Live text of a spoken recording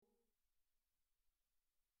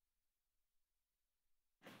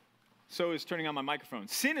So is turning on my microphone.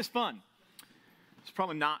 Sin is fun. It's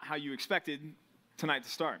probably not how you expected tonight to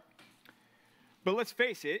start. But let's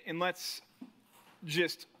face it, and let's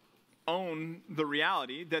just own the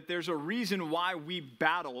reality that there's a reason why we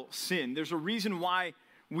battle sin. There's a reason why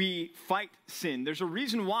we fight sin. There's a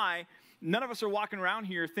reason why none of us are walking around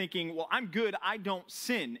here thinking, well, I'm good, I don't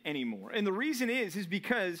sin anymore. And the reason is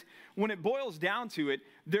because when it boils down to it,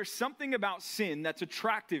 there's something about sin that's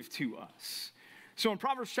attractive to us. So in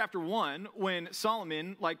Proverbs chapter 1, when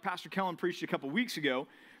Solomon, like Pastor Kellen preached a couple weeks ago,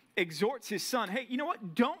 exhorts his son, hey, you know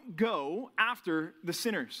what? Don't go after the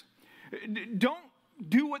sinners. Don't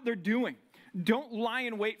do what they're doing. Don't lie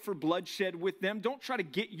in wait for bloodshed with them. Don't try to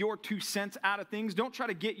get your 2 cents out of things. Don't try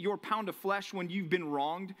to get your pound of flesh when you've been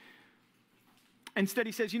wronged. Instead,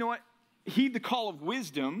 he says, you know what? Heed the call of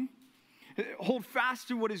wisdom. Hold fast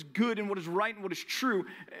to what is good and what is right and what is true.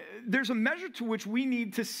 There's a measure to which we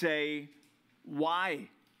need to say, why?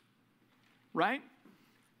 Right?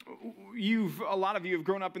 A lot of you have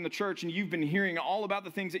grown up in the church and you've been hearing all about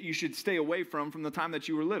the things that you should stay away from the time that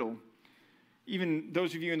you were little. Even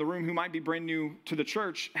those of you in the room who might be brand new to the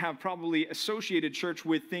church have probably associated church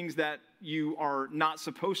with things that you are not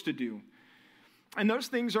supposed to do. And those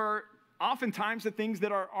things are oftentimes the things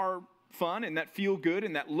that are fun and that feel good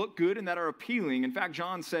and that look good and that are appealing. In fact,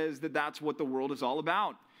 John says that that's what the world is all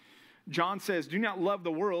about. John says, do not love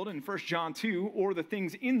the world in 1 John 2 or the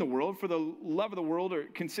things in the world, for the love of the world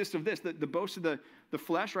consists of this, the boast of the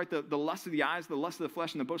flesh, right? The lust of the eyes, the lust of the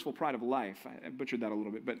flesh, and the boastful pride of life. I butchered that a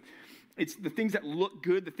little bit, but it's the things that look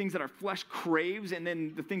good, the things that our flesh craves, and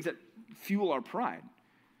then the things that fuel our pride.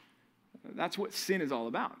 That's what sin is all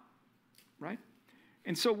about, right?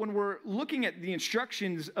 And so when we're looking at the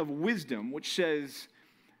instructions of wisdom, which says,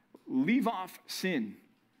 leave off sin,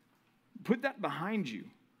 put that behind you.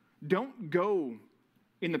 Don't go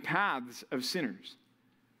in the paths of sinners,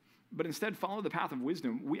 but instead follow the path of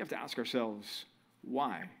wisdom. We have to ask ourselves,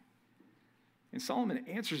 why? And Solomon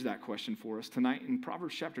answers that question for us tonight in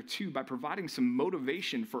Proverbs chapter 2 by providing some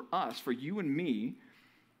motivation for us, for you and me,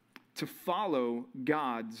 to follow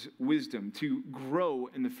God's wisdom, to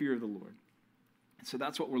grow in the fear of the Lord. So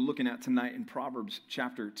that's what we're looking at tonight in Proverbs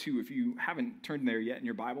chapter 2. If you haven't turned there yet in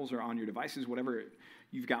your Bibles or on your devices, whatever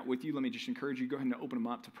you've got with you, let me just encourage you, go ahead and open them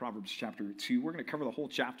up to Proverbs chapter 2. We're going to cover the whole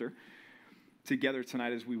chapter together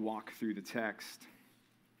tonight as we walk through the text.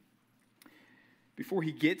 Before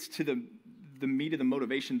he gets to the meat of the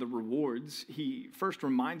motivation, the rewards, he first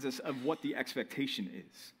reminds us of what the expectation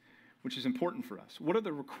is, which is important for us. What are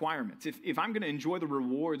the requirements? If I'm going to enjoy the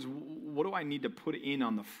rewards, what do I need to put in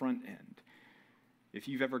on the front end? If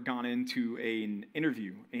you've ever gone into an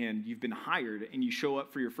interview and you've been hired and you show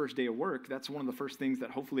up for your first day of work, that's one of the first things that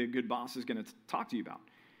hopefully a good boss is going to talk to you about.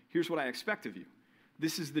 Here's what I expect of you.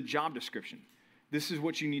 This is the job description. This is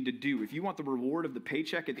what you need to do. If you want the reward of the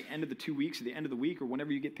paycheck at the end of the 2 weeks, at the end of the week, or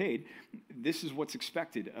whenever you get paid, this is what's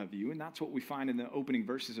expected of you. And that's what we find in the opening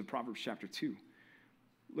verses of Proverbs chapter 2.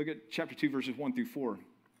 Look at chapter 2, verses 1 through 4.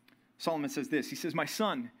 Solomon says this. He says, my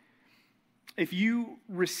son, if you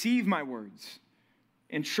receive my words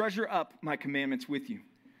and treasure up my commandments with you,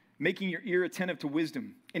 making your ear attentive to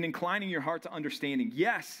wisdom and inclining your heart to understanding.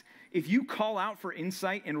 Yes, if you call out for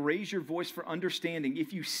insight and raise your voice for understanding,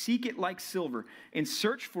 if you seek it like silver and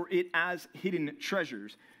search for it as hidden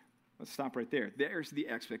treasures. Let's stop right there. There's the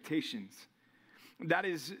expectations. That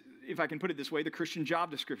is, if I can put it this way, the Christian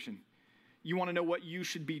job description. You want to know what you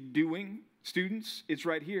should be doing, students? It's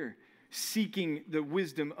right here. Seeking the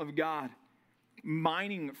wisdom of God.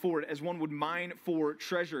 Mining for it as one would mine for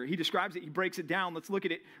treasure. He describes it. He breaks it down. Let's look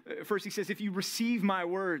at it. First, he says, if you receive my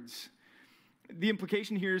words. The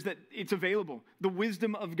implication here is that it's available. The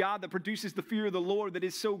wisdom of God that produces the fear of the Lord that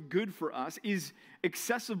is so good for us is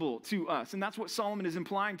accessible to us. And that's what Solomon is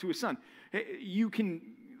implying to his son. You can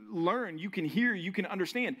learn, you can hear, you can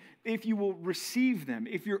understand if you will receive them,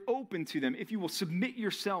 if you're open to them, if you will submit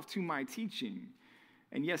yourself to my teaching.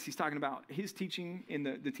 And yes, he's talking about his teaching in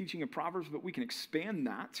the teaching of Proverbs, but we can expand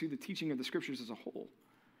that to the teaching of the scriptures as a whole.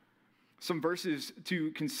 Some verses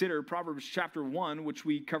to consider, Proverbs chapter 1, which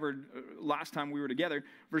we covered last time we were together,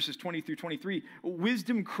 verses 20 through 23.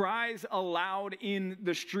 Wisdom cries aloud in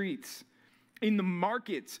the streets. In the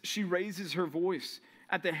markets, she raises her voice.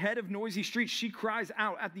 At the head of noisy streets, she cries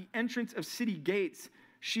out. At the entrance of city gates,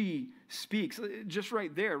 she speaks. Just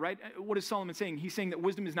right there, right? What is Solomon saying? He's saying that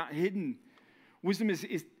wisdom is not hidden. Wisdom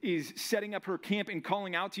is setting up her camp and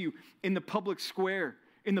calling out to you in the public square,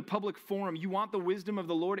 in the public forum. You want the wisdom of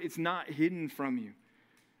the Lord? It's not hidden from you.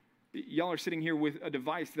 Y'all are sitting here with a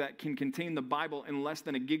device that can contain the Bible in less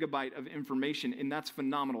than a gigabyte of information, and that's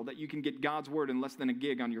phenomenal, that you can get God's word in less than a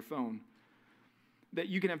gig on your phone. that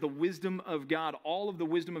you can have the wisdom of God, all of the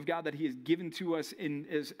wisdom of God that he has given to us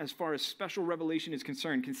as far as special revelation is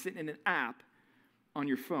concerned, can sit in an app on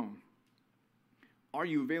your phone. Are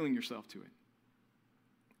you availing yourself to it?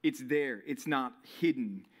 It's there. It's not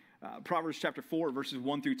hidden. Proverbs chapter 4, verses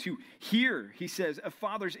 1 through 2. Hear, he says, a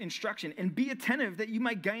father's instruction, and be attentive that you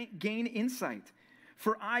might gain insight.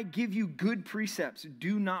 For I give you good precepts.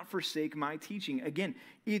 Do not forsake my teaching. Again,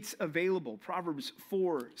 it's available. Proverbs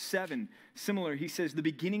 4:7. Similar, he says, the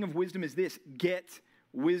beginning of wisdom is this: get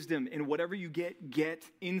wisdom. And whatever you get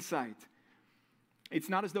insight. It's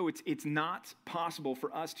not as though it's not possible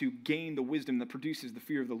for us to gain the wisdom that produces the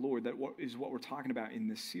fear of the Lord. That is what we're talking about in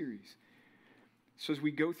this series. So as we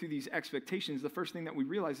go through these expectations, the first thing that we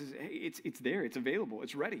realize is, hey, it's there. It's available.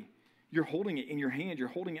 It's ready. You're holding it in your hand. You're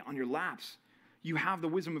holding it on your laps. You have the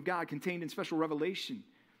wisdom of God contained in special revelation.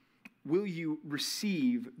 Will you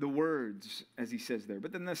receive the words, as he says there?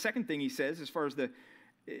 But then the second thing he says, as far as the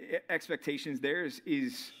expectations there,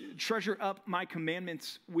 is treasure up my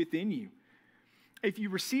commandments within you. If you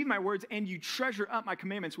receive my words and you treasure up my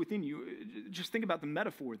commandments within you, just think about the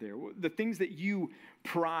metaphor there. The things that you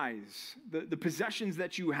prize, the possessions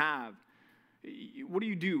that you have, what do?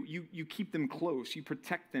 You keep them close. You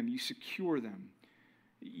protect them. You secure them.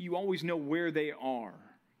 You always know where they are.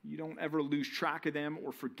 You don't ever lose track of them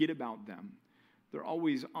or forget about them. They're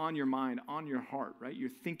always on your mind, on your heart, right?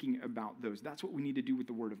 You're thinking about those. That's what we need to do with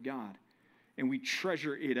the Word of God. And we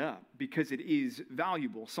treasure it up because it is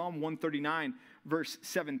valuable. Psalm 139, verse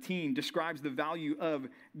 17, describes the value of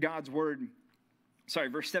God's Word.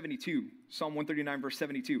 Verse 72. Psalm 139, verse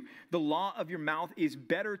 72. The law of your mouth is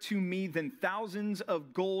better to me than thousands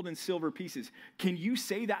of gold and silver pieces. Can you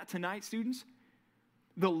say that tonight, students?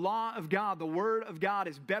 The law of God, the word of God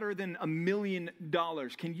is better than $1 million.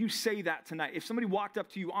 Can you say that tonight? If somebody walked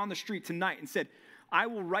up to you on the street tonight and said, I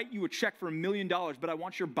will write you a check for $1 million, but I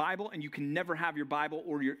want your Bible, and you can never have your Bible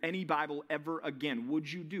or any Bible ever again,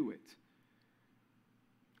 would you do it?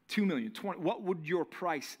 2 million, 20, what would your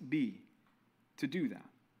price be to do that?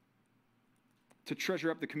 To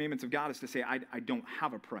treasure up the commandments of God is to say, I don't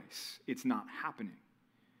have a price. It's not happening.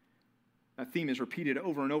 That theme is repeated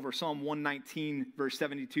over and over. Psalm 119, verse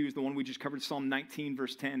 72 is the one we just covered. Psalm 19,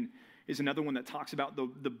 verse 10 is another one that talks about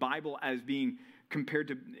the Bible as being compared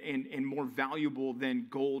to and more valuable than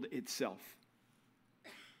gold itself.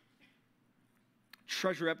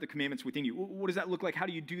 Treasure up the commandments within you. What does that look like? How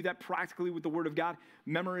do you do that practically with the Word of God?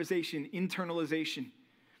 Memorization, internalization.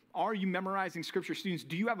 Are you memorizing Scripture? Students,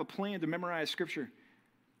 do you have a plan to memorize Scripture?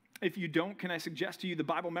 If you don't, can I suggest to you the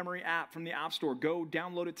Bible Memory app from the App Store? Go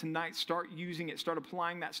download it tonight. Start using it. Start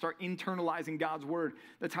applying that. Start internalizing God's Word.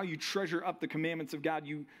 That's how you treasure up the commandments of God.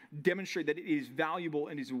 You demonstrate that it is valuable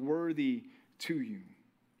and is worthy to you.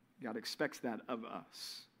 God expects that of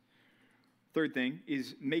us. Third thing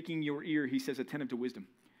is making your ear, he says, attentive to wisdom.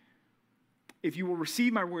 If you will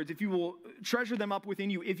receive my words, if you will treasure them up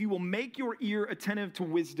within you, if you will make your ear attentive to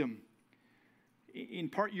wisdom, in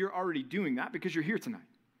part you're already doing that because you're here tonight.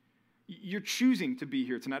 You're choosing to be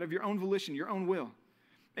here tonight of your own volition, your own will.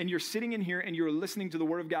 And you're sitting in here and you're listening to the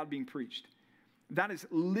Word of God being preached. That is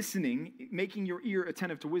listening, making your ear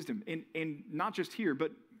attentive to wisdom. And not just here,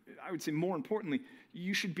 but I would say more importantly,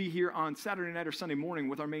 you should be here on Saturday night or Sunday morning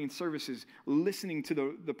with our main services, listening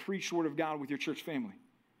to the preached Word of God with your church family.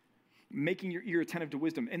 Making your ear attentive to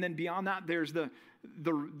wisdom. And then beyond that, there's the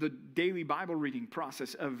daily Bible reading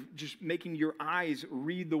process of just making your eyes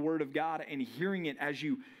read the Word of God and hearing it as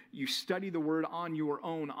you study the Word on your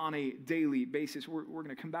own on a daily basis. We're going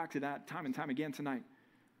to come back to that time and time again tonight.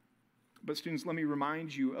 But students, let me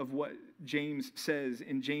remind you of what James says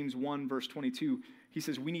in James 1, verse 22. He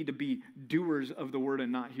says we need to be doers of the Word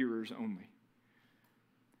and not hearers only.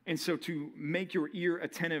 And so to make your ear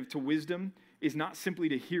attentive to wisdom is not simply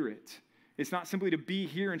to hear it. It's not simply to be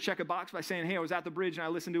here and check a box by saying, hey, I was at the bridge and I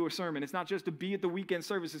listened to a sermon. It's not just to be at the weekend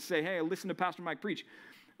service and say, hey, I listened to Pastor Mike preach.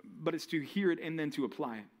 But it's to hear it and then to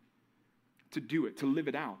apply it, to do it, to live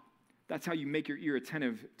it out. That's how you make your ear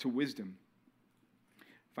attentive to wisdom.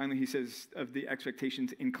 Finally, he says of the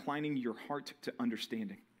expectations, inclining your heart to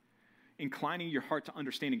understanding. Inclining your heart to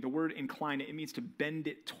understanding. The word incline, it means to bend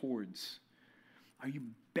it towards. Are you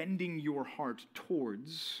bending your heart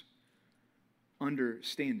towards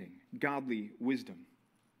understanding, godly wisdom?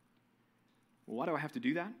 Well, why do I have to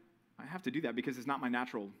do that? I have to do that because it's not my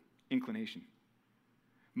natural inclination.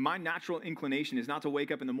 My natural inclination is not to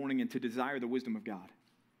wake up in the morning and to desire the wisdom of God.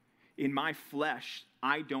 In my flesh,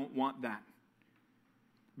 I don't want that.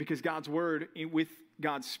 Because God's word with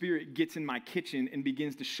God's Spirit gets in my kitchen and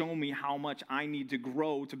begins to show me how much I need to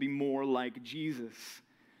grow to be more like Jesus.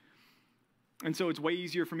 And so it's way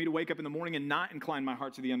easier for me to wake up in the morning and not incline my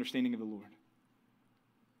heart to the understanding of the Lord.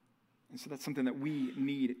 And so that's something that we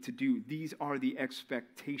need to do. These are the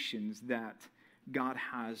expectations that God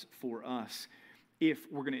has for us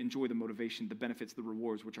if we're going to enjoy the motivation, the benefits, the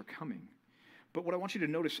rewards which are coming. But what I want you to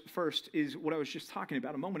notice first is what I was just talking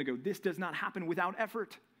about a moment ago. This does not happen without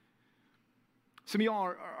effort. Some of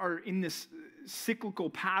y'all are in this cyclical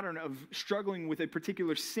pattern of struggling with a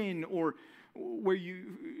particular sin, or where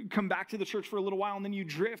you come back to the church for a little while and then you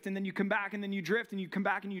drift, and then you come back and then you drift, and you come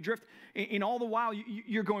back and you drift. And all the while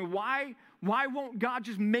you're going, why won't God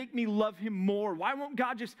just make me love him more? Why won't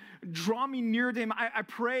God just draw me near to him? I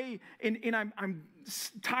pray and I'm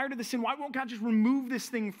tired of the sin. Why won't God just remove this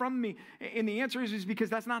thing from me? And the answer is because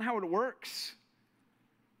that's not how it works.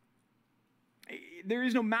 There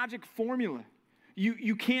is no magic formula.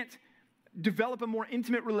 You can't develop a more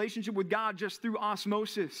intimate relationship with God just through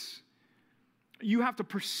osmosis. You have to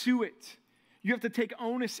pursue it. You have to take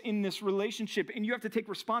onus in this relationship, and you have to take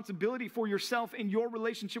responsibility for yourself and your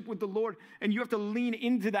relationship with the Lord, and you have to lean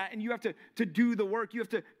into that, and you have to do the work. You have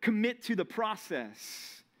to commit to the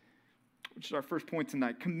process, which is our first point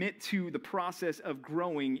tonight. Commit to the process of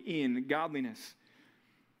growing in godliness.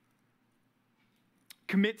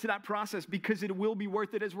 Commit to that process, because it will be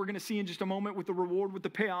worth it, as we're going to see in just a moment, with the reward, with the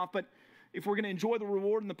payoff. But if we're going to enjoy the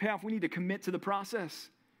reward and the payoff, we need to commit to the process.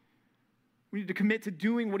 We need to commit to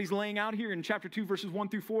doing what he's laying out here in chapter 2, verses 1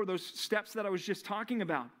 through 4, those steps that I was just talking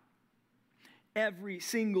about. Every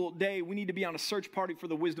single day, we need to be on a search party for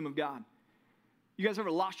the wisdom of God. You guys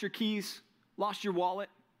ever lost your keys, lost your wallet?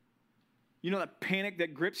 You know that panic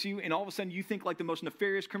that grips you, and all of a sudden you think like the most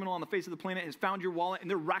nefarious criminal on the face of the planet has found your wallet, and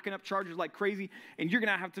they're racking up charges like crazy, and you're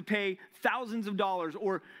going to have to pay thousands of dollars.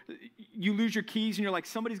 Or you lose your keys, and you're like,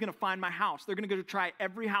 somebody's going to find my house. They're going to go to try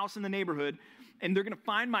every house in the neighborhood, and they're going to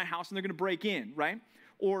find my house, and they're going to break in, right?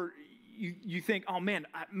 Or you think, oh man,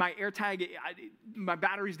 my AirTag, my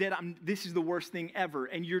battery's dead. This is the worst thing ever.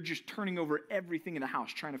 And you're just turning over everything in the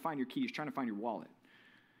house, trying to find your keys, trying to find your wallet.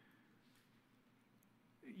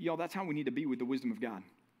 Y'all, that's how we need to be with the wisdom of God.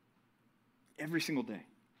 Every single day.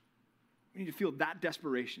 We need to feel that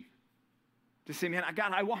desperation. To say, man,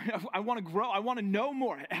 I want to grow. I want to know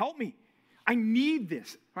more. Help me. I need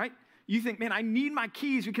this, right? You think, man, I need my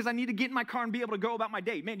keys because I need to get in my car and be able to go about my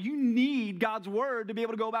day. Man, you need God's word to be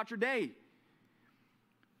able to go about your day.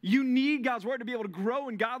 You need God's word to be able to grow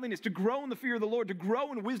in godliness, to grow in the fear of the Lord, to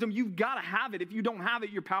grow in wisdom. You've got to have it. If you don't have it,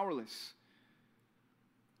 you're powerless.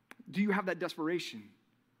 Do you have that desperation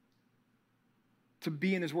to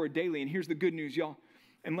be in his word daily? And here's the good news, y'all.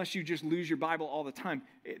 Unless you just lose your Bible all the time,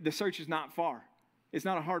 the search is not far. It's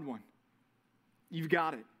not a hard one. You've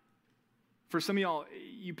got it. For some of y'all,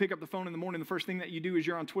 you pick up the phone in the morning, the first thing that you do is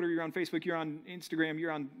you're on Twitter, you're on Facebook, you're on Instagram,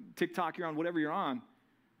 you're on TikTok, you're on whatever you're on.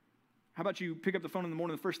 How about you pick up the phone in the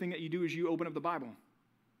morning, the first thing that you do is you open up the Bible.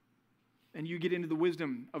 And you get into the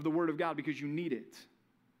wisdom of the Word of God, because you need it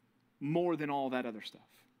more than all that other stuff.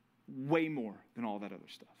 Way more than all that other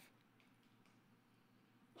stuff.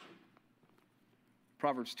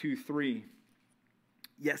 Proverbs 2:3.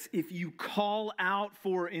 Yes, if you call out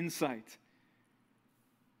for insight,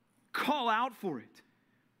 call out for it.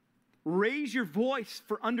 Raise your voice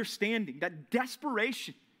for understanding, that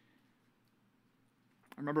desperation.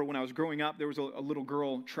 I remember when I was growing up, there was a little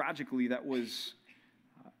girl, tragically, that was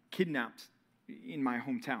kidnapped in my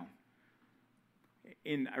hometown.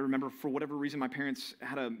 And I remember, for whatever reason, my parents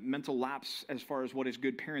had a mental lapse as far as what is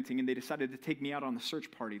good parenting, and they decided to take me out on the search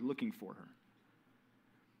party looking for her.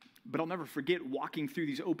 But I'll never forget walking through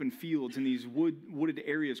these open fields in these wooded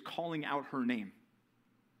areas, calling out her name.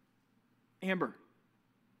 Amber,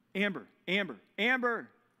 Amber, Amber, Amber.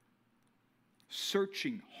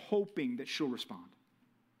 Searching, hoping that she'll respond.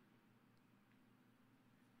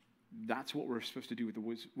 That's what we're supposed to do with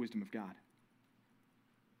the wisdom of God.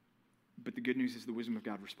 But the good news is the wisdom of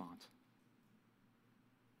God responds.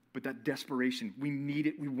 But that desperation, we need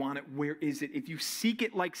it, we want it, where is it? If you seek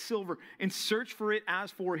it like silver and search for it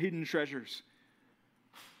as for hidden treasures.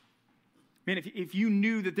 Man, if you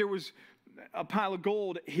knew that there was a pile of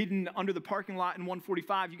gold hidden under the parking lot in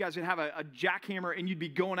 145, you guys would have a jackhammer and you'd be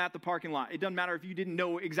going at the parking lot. It doesn't matter if you didn't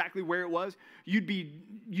know exactly where it was, you'd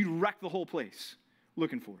wreck the whole place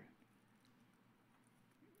looking for it.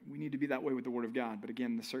 We need to be that way with the Word of God. But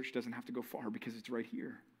again, the search doesn't have to go far, because it's right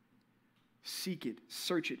here. Seek it,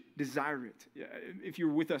 search it, desire it. If you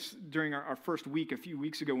were with us during our first week, a few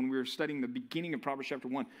weeks ago, when we were studying the beginning of Proverbs chapter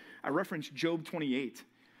 1, I referenced Job 28.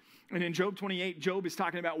 And in Job 28, Job is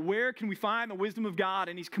talking about where can we find the wisdom of God,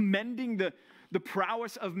 and he's commending the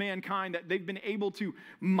prowess of mankind, that they've been able to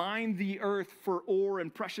mine the earth for ore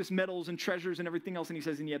and precious metals and treasures and everything else. And he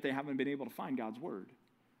says, and yet they haven't been able to find God's word.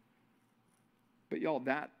 But y'all,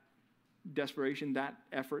 that desperation, that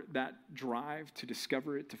effort, that drive to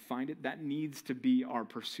discover it, to find it, that needs to be our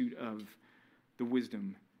pursuit of the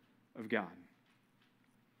wisdom of God.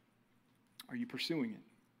 Are you pursuing it?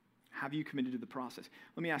 Have you committed to the process?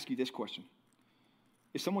 Let me ask you this question.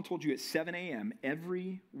 If someone told you at 7 a.m.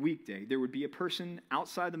 every weekday there would be a person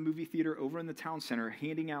outside the movie theater over in the town center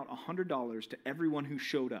handing out $100 to everyone who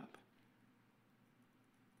showed up,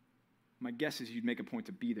 my guess is you'd make a point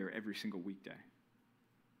to be there every single weekday.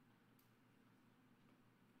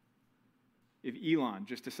 If Elon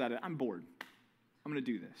just decided, I'm bored, I'm going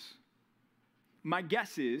to do this, my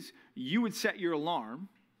guess is you would set your alarm,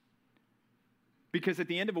 because at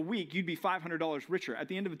the end of a week, you'd be $500 richer. At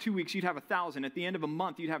the end of 2 weeks, you'd have $1,000. At the end of a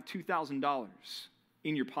month, you'd have $2,000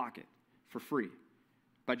 in your pocket for free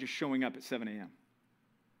by just showing up at 7 a.m.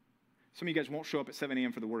 Some of you guys won't show up at 7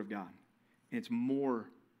 a.m. for the Word of God. And it's more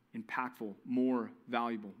impactful, more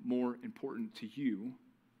valuable, more important to you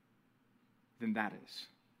than that is.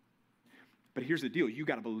 But here's the deal. You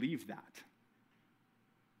got to believe that.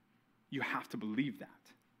 You have to believe that.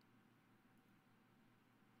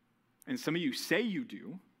 And some of you say you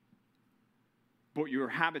do, but your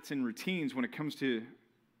habits and routines when it comes to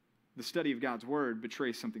the study of God's word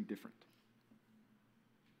betray something different.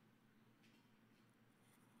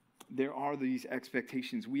 There are these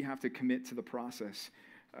expectations. We have to commit to the process.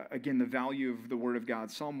 Again, the value of the word of God.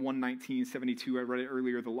 Psalm 119:72, I read it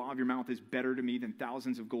earlier. The law of your mouth is better to me than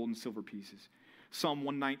thousands of gold and silver pieces. Psalm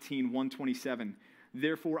 119:127,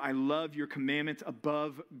 therefore I love your commandments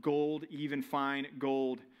above gold, even fine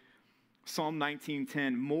gold. Psalm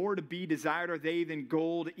 19:10, more to be desired are they than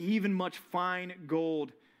gold, even much fine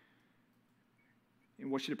gold.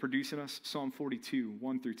 And what should it produce in us? Psalm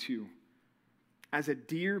 42:1-2. As a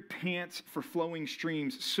deer pants for flowing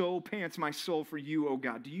streams, so pants my soul for you, O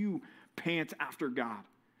God. Do you pant after God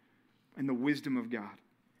and the wisdom of God?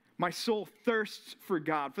 My soul thirsts for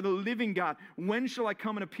God, for the living God. When shall I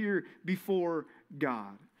come and appear before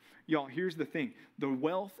God? Y'all, here's the thing. The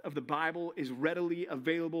wealth of the Bible is readily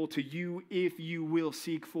available to you if you will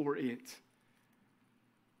seek for it.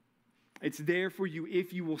 It's there for you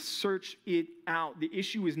if you will search it out. The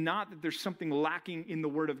issue is not that there's something lacking in the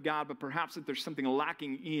Word of God, but perhaps that there's something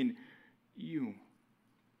lacking in you.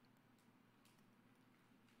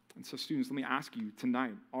 And so, students, let me ask you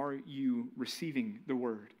tonight, are you receiving the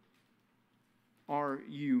Word? Are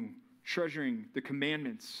you treasuring the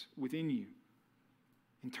commandments within you?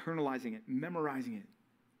 Internalizing it, memorizing it?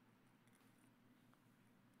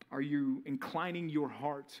 Are you inclining your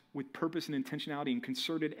heart with purpose and intentionality and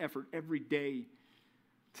concerted effort every day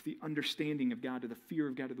to the understanding of God, to the fear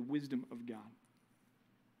of God, to the wisdom of God?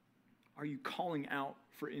 Are you calling out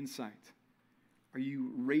for insight? Are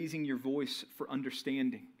you raising your voice for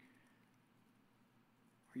understanding?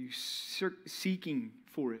 Are you seeking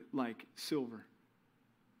for it like silver?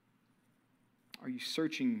 Are you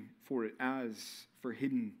searching for it as for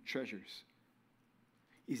hidden treasures?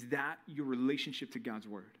 Is that your relationship to God's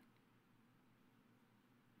word?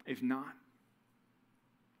 If not,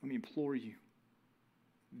 let me implore you,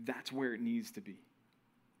 that's where it needs to be.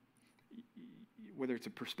 Whether it's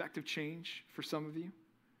a perspective change for some of you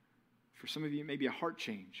it may be a heart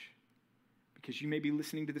change, because you may be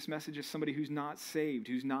listening to this message as somebody who's not saved,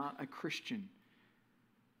 who's not a Christian.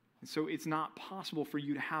 And so it's not possible for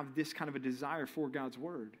you to have this kind of a desire for God's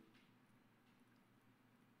word.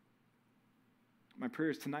 My prayer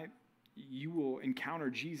is tonight you will encounter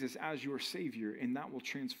Jesus as your Savior, and that will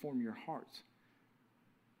transform your heart.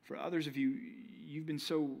 For others of you, you've been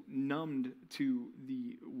so numbed to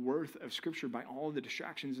the worth of Scripture by all of the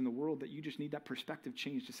distractions in the world that you just need that perspective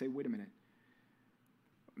change to say, wait a minute,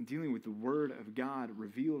 I'm dealing with the Word of God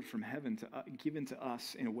revealed from heaven, given to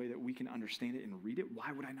us in a way that we can understand it and read it.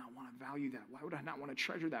 Why would I not want to value that? Why would I not want to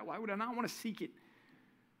treasure that? Why would I not want to seek it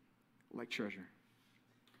like treasure?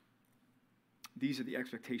 These are the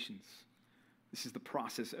expectations. This is the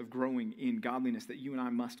process of growing in godliness that you and I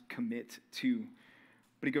must commit to.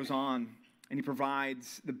 But he goes on and he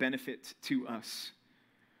provides the benefit to us.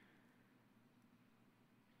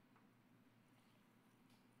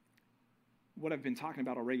 What I've been talking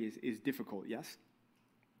about already is difficult, yes?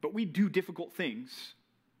 But we do difficult things.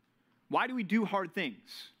 Why do we do hard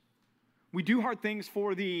things? We do hard things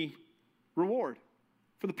for the reward,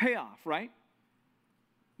 for the payoff, right?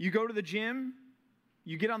 You go to the gym,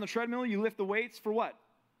 you get on the treadmill, you lift the weights for what?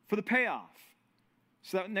 For the payoff.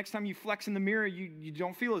 So that next time you flex in the mirror, you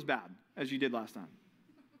don't feel as bad as you did last time,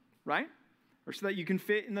 right? or so that you can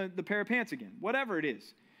fit in the pair of pants again, whatever it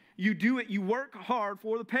is. You do it, you work hard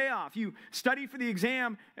for the payoff. You study for the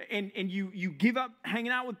exam and you give up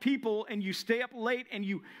hanging out with people and you stay up late and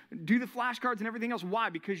you do the flashcards and everything else. Why?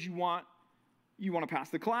 Because you want to pass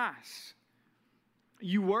the class.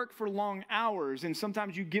 You work for long hours and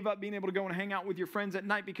sometimes you give up being able to go and hang out with your friends at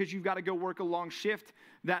night because you've got to go work a long shift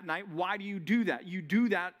that night. Why do you do that? You do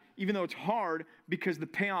that even though it's hard because the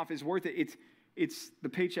payoff is worth it. It's the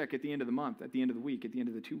paycheck at the end of the month, at the end of the week, at the end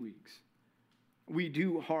of the 2 weeks. We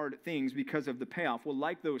do hard things because of the payoff. Well,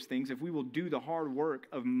 like those things, if we will do the hard work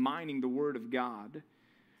of mining the Word of God,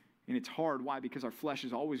 and it's hard, why? Because our flesh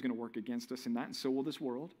is always going to work against us in that, and so will this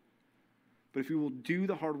world. But if we will do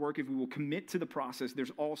the hard work, if we will commit to the process,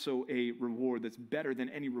 there's also a reward that's better than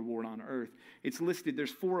any reward on earth. It's listed,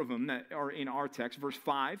 there's 4 of them that are in our text. Verse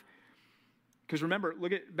 5, because remember,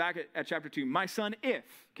 look back at chapter 2. My son, if,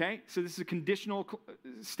 okay? So this is a conditional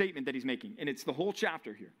statement that he's making, and it's the whole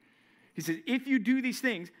chapter here. He says, if you do these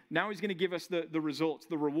things, now he's going to give us the results,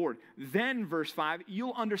 the reward. Then, verse 5,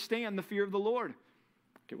 you'll understand the fear of the Lord.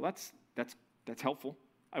 Okay, well, that's helpful.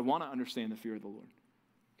 I want to understand the fear of the Lord.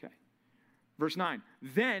 Okay. Verse 9,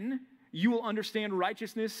 then you will understand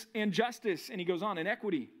righteousness and justice. And he goes on, and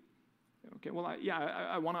equity. Okay, well,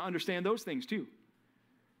 I want to understand those things too.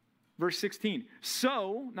 Verse 16,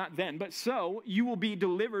 so, not then, but so, you will be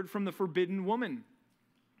delivered from the forbidden woman.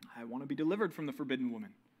 I want to be delivered from the forbidden woman.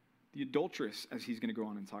 The adulteress, as he's going to go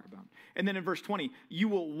on and talk about. And then in verse 20, you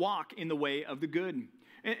will walk in the way of the good.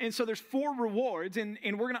 And so there's 4 rewards, and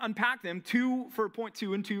we're going to unpack them, 2 for point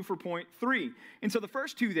 2 and 2 for point 3. And so the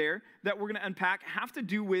first 2 there that we're going to unpack have to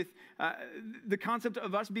do with the concept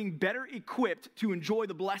of us being better equipped to enjoy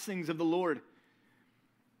the blessings of the Lord.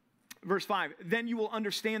 Verse 5, then you will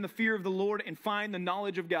understand the fear of the Lord and find the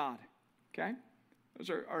knowledge of God. Okay? Those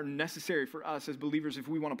are necessary for us as believers if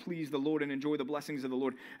we want to please the Lord and enjoy the blessings of the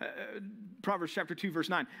Lord. Proverbs chapter 2, verse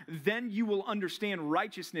 9. Then you will understand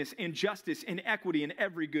righteousness and justice and equity in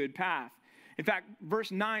every good path. In fact, verse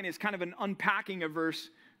 9 is kind of an unpacking of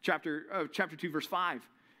chapter 2, verse 5.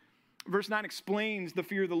 Verse 9 explains the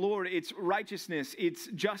fear of the Lord. It's righteousness, it's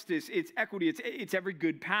justice, it's equity, it's every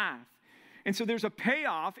good path. And so there's a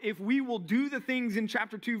payoff if we will do the things in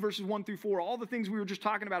chapter 2, verses 1 through 4, all the things we were just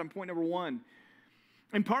talking about in point number 1.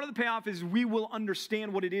 And part of the payoff is we will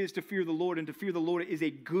understand what it is to fear the Lord, and to fear the Lord is a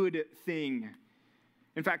good thing.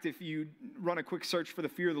 In fact, if you run a quick search for the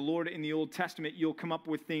fear of the Lord in the Old Testament, you'll come up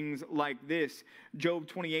with things like this. Job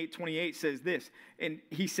 28:28 says this, and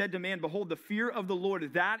he said to man, behold, the fear of the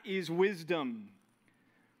Lord, that is wisdom.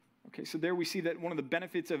 Okay, so there we see that one of the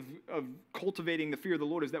benefits of cultivating the fear of the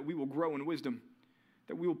Lord is that we will grow in wisdom,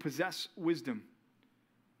 that we will possess wisdom.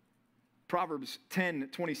 Proverbs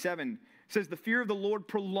 10:27 says, the fear of the Lord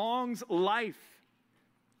prolongs life,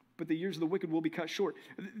 but the years of the wicked will be cut short.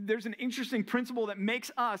 There's an interesting principle that makes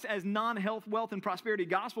us, as non-health, wealth, and prosperity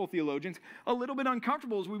gospel theologians, a little bit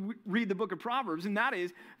uncomfortable as we read the book of Proverbs, and that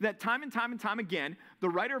is that time and time again, the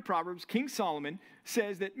writer of Proverbs, King Solomon,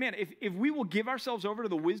 says that, man, if we will give ourselves over to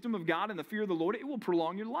the wisdom of God and the fear of the Lord, it will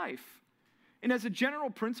prolong your life. And as a general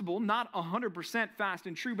principle, not 100% fast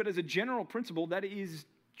and true, but as a general principle, that is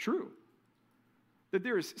true. That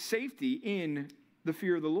there is safety in the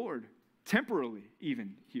fear of the Lord, temporarily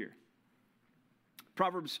even here.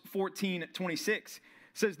 Proverbs 14:26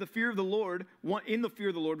 says, in the fear of the Lord, one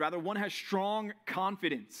has strong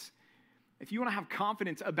confidence. If you want to have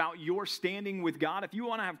confidence about your standing with God, if you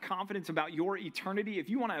want to have confidence about your eternity, if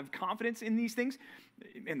you want to have confidence in these things,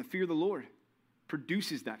 and the fear of the Lord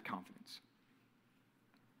produces that confidence.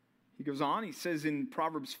 He goes on, he says in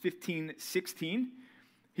Proverbs 15:16,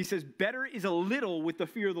 he says, better is a little with the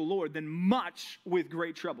fear of the Lord than much with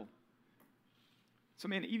great trouble. So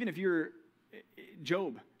man, even if you're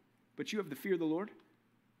Job, but you have the fear of the Lord,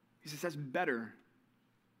 he says that's better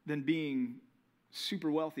than being super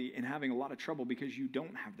wealthy and having a lot of trouble because you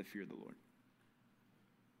don't have the fear of the Lord.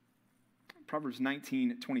 Proverbs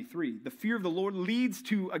 19:23, the fear of the Lord leads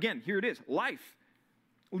to, again, here it is, life.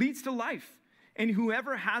 Leads to life. And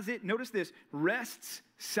whoever has it, notice this, rests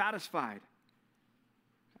satisfied.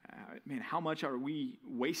 Man, how much are we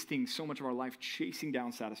wasting so much of our life chasing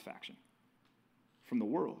down satisfaction from the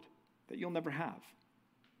world that you'll never have?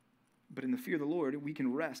 But in the fear of the Lord, we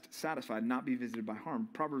can rest satisfied, not be visited by harm.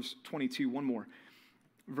 Proverbs 22, one more,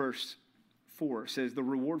 verse 4 says, the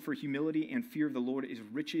reward for humility and fear of the Lord is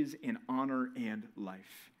riches and honor and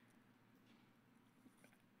life.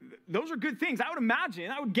 Those are good things.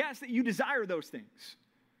 I would guess that you desire those things.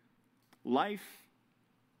 Life,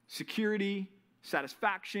 security,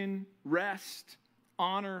 satisfaction, rest,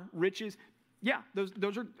 honor, riches. Yeah,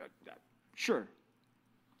 those are, sure.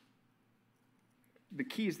 the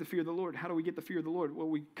key is the fear of the Lord. How do we get the fear of the Lord? Well,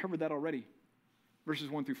 we covered that already. Verses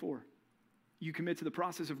 1 through 4. You commit to the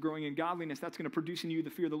process of growing in godliness. That's going to produce in you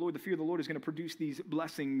the fear of the Lord. The fear of the Lord is going to produce these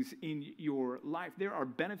blessings in your life. There are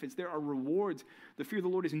benefits. There are rewards. The fear of the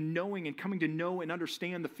Lord is knowing and coming to know and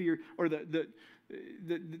understand the fear, or the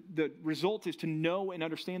result is to know and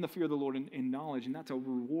understand the fear of the Lord in knowledge, and that's a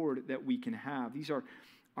reward that we can have. These are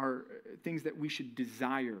things that we should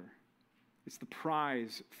desire. It's the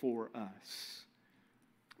prize for us,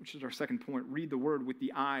 which is our second point. Read the word with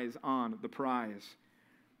the eyes on the prize.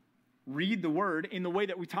 Read the word in the way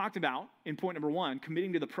that we talked about in point number 1,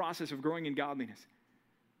 committing to the process of growing in godliness.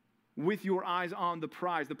 With your eyes on the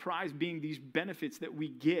prize being these benefits that we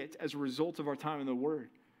get as a result of our time in the word.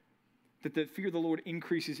 That the fear of the Lord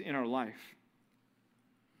increases in our life.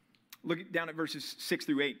 Look down at verses 6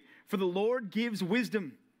 through 8. For the Lord gives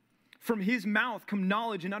wisdom. From his mouth come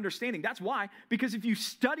knowledge and understanding. That's why, because if you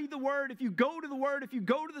study the word, if you go to the word, if you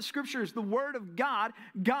go to the scriptures, the word of God,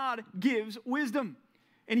 God gives wisdom.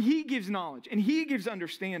 And he gives knowledge, and he gives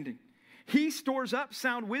understanding. He stores up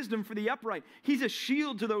sound wisdom for the upright. He's a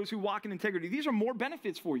shield to those who walk in integrity. These are more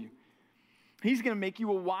benefits for you. He's going to make you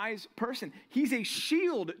a wise person. He's a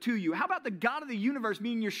shield to you. How about the God of the universe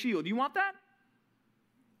being your shield? Do you want that?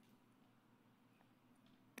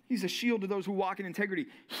 He's a shield to those who walk in integrity.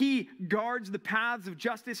 He guards the paths of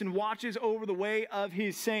justice and watches over the way of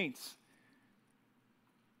his saints.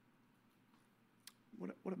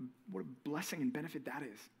 What a blessing and benefit that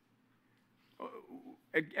is.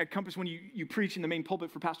 At Compass, when you preach in the main pulpit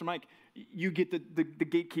for Pastor Mike, you get the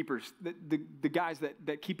gatekeepers, the guys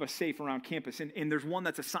that keep us safe around campus. And there's one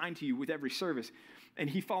that's assigned to you with every service. And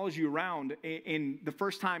he follows you around. And the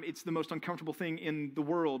first time, it's the most uncomfortable thing in the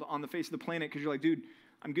world on the face of the planet, because you're like, dude,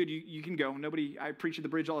 I'm good. You can go. I preach at the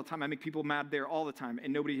bridge all the time. I make people mad there all the time.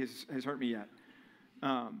 And nobody has hurt me yet.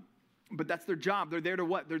 But that's their job. They're there to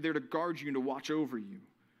what? They're there to guard you and to watch over you.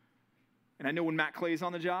 And I know when Matt Clay's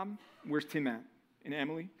on the job, where's Tim at? And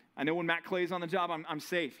Emily? I know when Matt Clay's on the job, I'm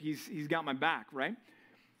safe. He's got my back, right?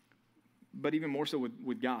 But even more so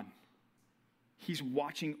with God. He's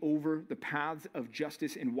watching over the paths of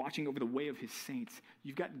justice and watching over the way of his saints.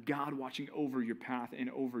 You've got God watching over your path and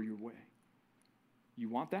over your way. You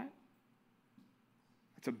want that?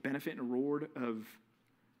 That's a benefit and a reward of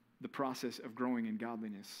the process of growing in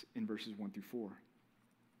godliness in verses 1 through 4.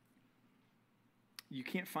 You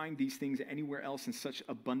can't find these things anywhere else in such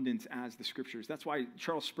abundance as the scriptures. That's why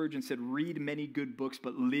Charles Spurgeon said, read many good books,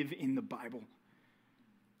 but live in the Bible.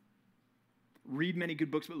 Read many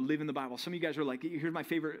good books, but live in the Bible. Some of you guys are like, here's my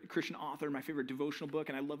favorite Christian author, my favorite devotional book,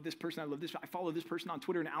 and I love this person, I love this. I follow this person on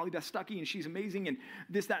Twitter, and Allie Beth Stuckey, and she's amazing, and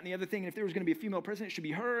this, that, and the other thing. And if there was going to be a female president, it should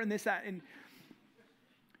be her, and this, that, and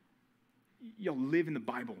you'll live in the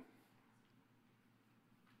Bible.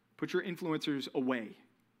 Put your influencers away.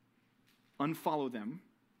 Unfollow them.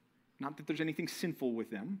 Not that there's anything sinful with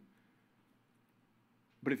them.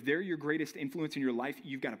 But if they're your greatest influence in your life,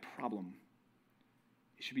 you've got a problem.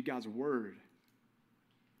 It should be God's word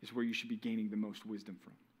is where you should be gaining the most wisdom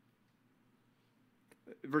from.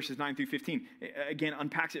 Verses 9 through 15, again,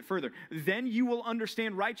 unpacks it further. Then you will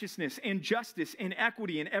understand righteousness and justice and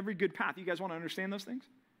equity and every good path. You guys want to understand those things?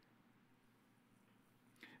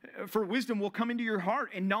 For wisdom will come into your heart,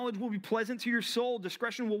 and knowledge will be pleasant to your soul.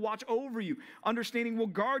 Discretion will watch over you. Understanding will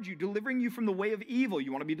guard you, delivering you from the way of evil.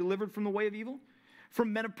 You want to be delivered from the way of evil?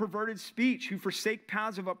 From men of perverted speech, who forsake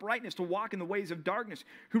paths of uprightness to walk in the ways of darkness,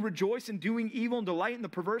 who rejoice in doing evil and delight in the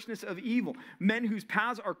perverseness of evil. Men whose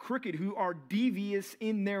paths are crooked, who are devious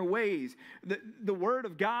in their ways. The word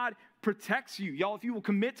of God protects you. Y'all, if you will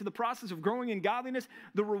commit to the process of growing in godliness,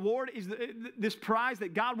 the reward is this prize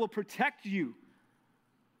that God will protect you.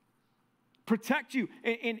 Protect you.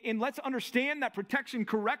 And let's understand that protection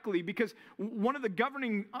correctly, because one of the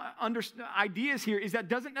governing ideas here is that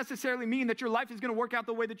doesn't necessarily mean that your life is going to work out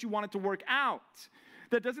the way that you want it to work out.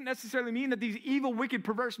 That doesn't necessarily mean that these evil, wicked,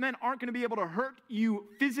 perverse men aren't going to be able to hurt you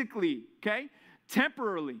physically, okay?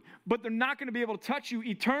 Temporarily. But they're not going to be able to touch you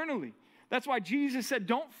eternally. That's why Jesus said,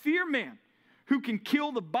 don't fear man who can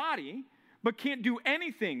kill the body, but can't do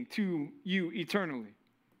anything to you eternally.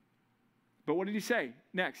 But what did he say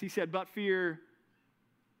next? He said, but fear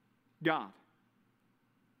God,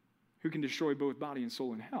 who can destroy both body and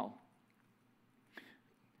soul in hell.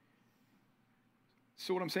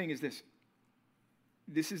 So what I'm saying is this.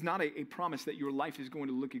 This is not a promise that your life is going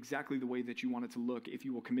to look exactly the way that you want it to look if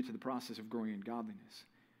you will commit to the process of growing in godliness.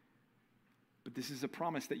 But this is a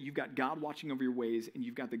promise that you've got God watching over your ways, and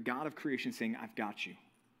you've got the God of creation saying, I've got you.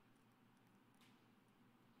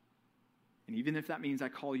 And even if that means I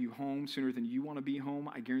call you home sooner than you want to be home,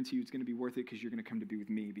 I guarantee you it's going to be worth it, because you're going to come to be with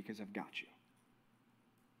me because I've got you.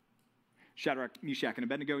 Shadrach, Meshach, and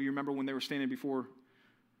Abednego. You remember when they were standing before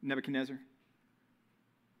Nebuchadnezzar?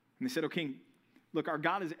 And they said, "O king, look, our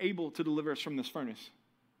God is able to deliver us from this furnace."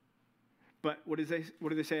 But what did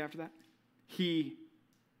they say after that? He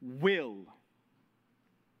will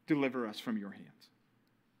deliver us from your hands.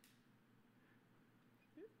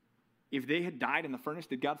 If they had died in the furnace,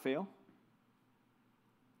 did God fail?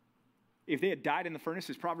 If they had died in the furnace,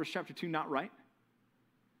 is Proverbs chapter 2 not right?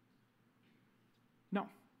 No.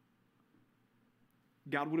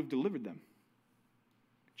 God would have delivered them.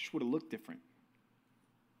 It just would have looked different.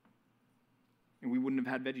 And we wouldn't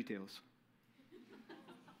have had VeggieTales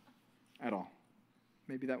at all.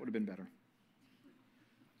 Maybe that would have been better.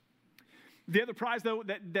 The other prize, though,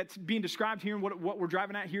 that's being described here and what we're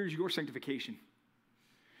driving at here is your sanctification.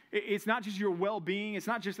 It's not just your well-being. It's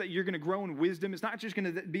not just that you're going to grow in wisdom. It's not just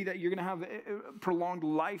going to be that you're going to have a prolonged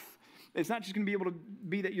life. It's not just going to be able to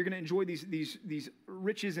be that you're going to enjoy these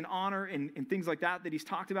riches and honor and things like that he's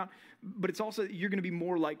talked about. But it's also that you're going to be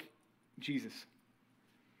more like Jesus.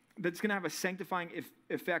 That's going to have a sanctifying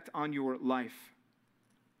effect on your life.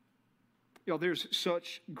 Y'all, there's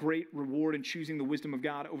such great reward in choosing the wisdom of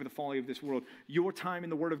God over the folly of this world. Your time in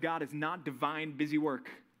the Word of God is not divine busy work.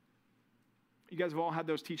 You guys have all had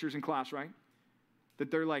those teachers in class, right? That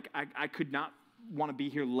they're like, I could not want to be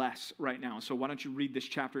here less right now, so why don't you read this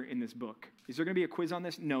chapter in this book? Is there going to be a quiz on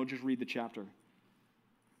this? No, just read the chapter.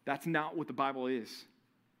 That's not what the Bible is.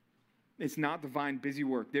 It's not divine busy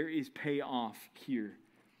work. There is payoff here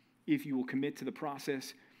if you will commit to the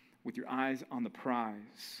process with your eyes on the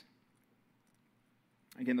prize.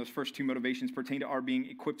 Again, those first two motivations pertain to our being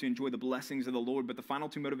equipped to enjoy the blessings of the Lord, but the final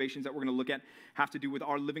two motivations that we're going to look at have to do with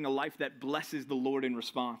our living a life that blesses the Lord in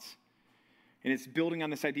response. And it's building on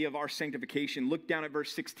this idea of our sanctification. Look down at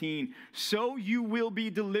verse 16. So you will be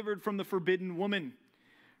delivered from the forbidden woman,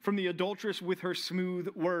 from the adulteress with her smooth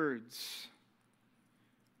words.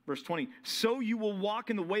 Verse 20. So you will walk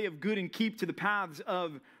in the way of good and keep to the paths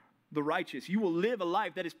of the righteous. You will live a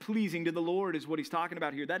life that is pleasing to the Lord, is what he's talking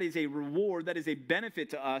about here. That is a reward, that is a benefit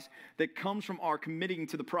to us that comes from our committing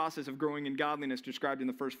to the process of growing in godliness described in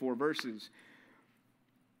the first 4 verses.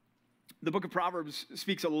 The book of Proverbs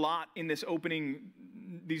speaks a lot in these opening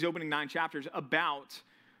 9 chapters about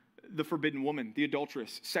the forbidden woman, the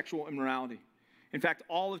adulteress, sexual immorality. In fact,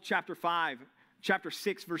 all of chapter 5, chapter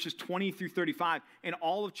 6, verses 20 through 35, and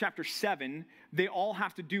all of chapter 7, they all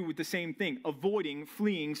have to do with the same thing,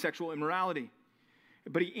 fleeing sexual immorality.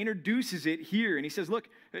 But he introduces it here, and he says, look,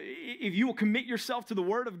 if you will commit yourself to the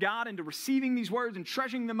word of God and to receiving these words and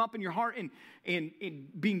treasuring them up in your heart and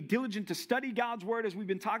being diligent to study God's word as we've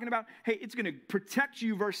been talking about, hey, it's going to protect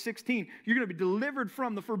you, verse 16. You're going to be delivered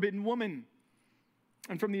from the forbidden woman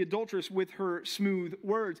and from the adulteress with her smooth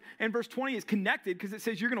words. And verse 20 is connected because it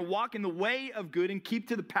says you're going to walk in the way of good and keep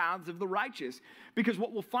to the paths of the righteous. Because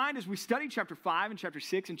what we'll find as we study chapter 5 and chapter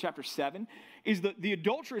 6 and chapter 7 is that the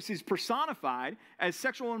adulteress is personified as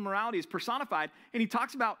sexual immorality is personified. And he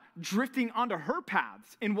talks about drifting onto her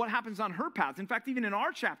paths and what happens on her paths. In fact, even in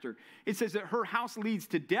our chapter, it says that her house leads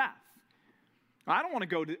to death. I don't want to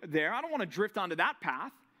go there. I don't want to drift onto that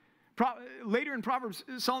path. Later in Proverbs,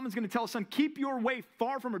 Solomon's going to tell his son, keep your way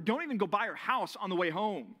far from her. Don't even go by her house on the way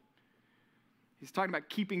home. He's talking about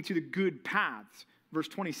keeping to the good paths. Verse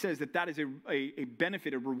 20 says that is a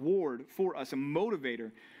benefit, a reward for us, a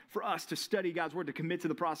motivator for us to study God's word, to commit to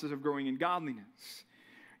the process of growing in godliness.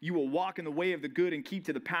 You will walk in the way of the good and keep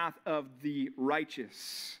to the path of the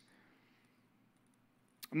righteous.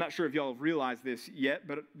 I'm not sure if y'all have realized this yet,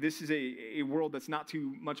 but this is a world that's not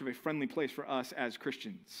too much of a friendly place for us as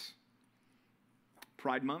Christians.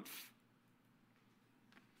 Pride Month.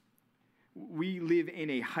 We live in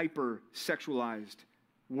a hyper-sexualized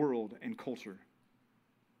world and culture.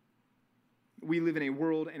 We live in a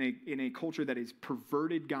world and in a culture that has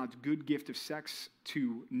perverted God's good gift of sex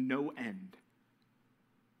to no end.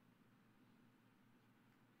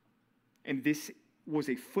 And this was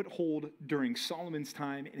a foothold during Solomon's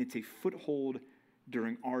time, and it's a foothold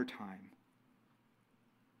during our time.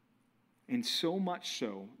 And so much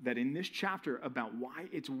so that in this chapter about why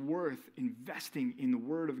it's worth investing in the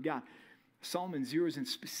Word of God, Solomon zeroes in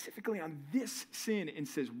specifically on this sin and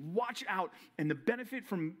says, watch out. And the benefit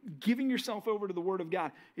from giving yourself over to the Word of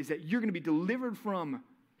God is that you're going to be delivered from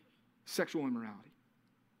sexual immorality.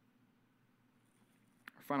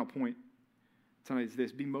 Our final point tonight is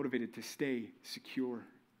this: be motivated to stay secure,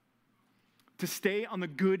 to stay on the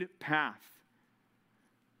good path,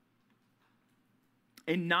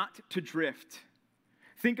 and not to drift.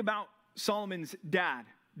 Think about Solomon's dad,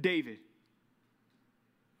 David.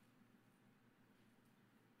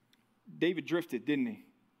 David drifted, didn't he?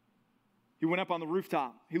 He went up on the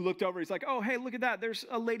rooftop. He looked over. He's like, oh, hey, look at that. There's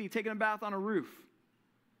a lady taking a bath on a roof.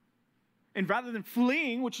 And rather than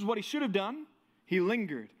fleeing, which is what he should have done, he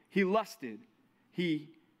lingered. He lusted. He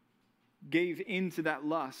gave into that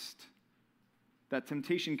lust. That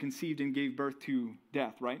temptation conceived and gave birth to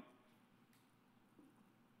death, right?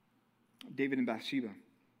 David and Bathsheba.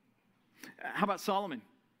 How about Solomon?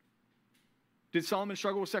 Did Solomon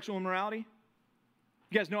struggle with sexual immorality?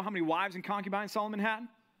 You guys know how many wives and concubines Solomon had?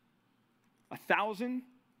 1,000?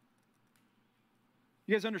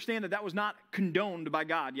 You guys understand that was not condoned by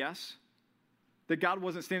God, yes? That God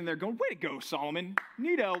wasn't standing there going, way to go, Solomon.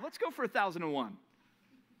 Neato, let's go for 1,001.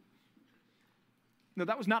 No,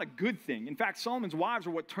 that was not a good thing. In fact, Solomon's wives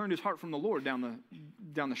are what turned his heart from the Lord down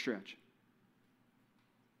the stretch.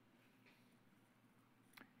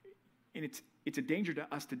 And it's a danger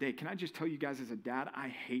to us today. Can I just tell you guys as a dad, I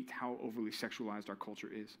hate how overly sexualized our culture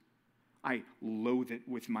is. I loathe it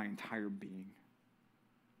with my entire being.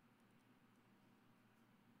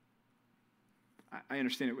 I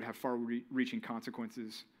understand it would have far-reaching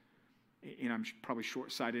consequences, and I'm probably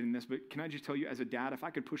short-sighted in this, but can I just tell you as a dad, if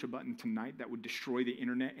I could push a button tonight that would destroy the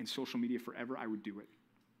internet and social media forever, I would do it.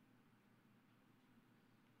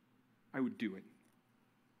 I would do it.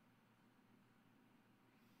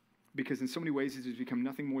 Because in so many ways, it has become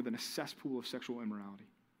nothing more than a cesspool of sexual immorality.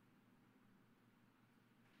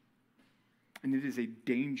 And it is a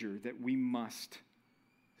danger that we must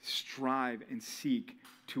strive and seek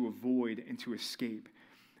to avoid and to escape.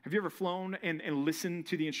 Have you ever flown and listened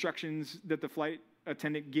to the instructions that the flight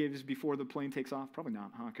attendant gives before the plane takes off? Probably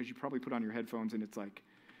not, huh? Because you probably put on your headphones and it's like,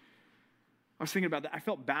 I was thinking about that. I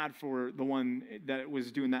felt bad for the one that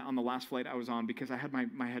was doing that on the last flight I was on because I had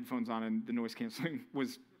my headphones on and the noise canceling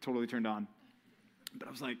was totally turned on. But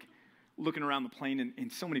I was like looking around the plane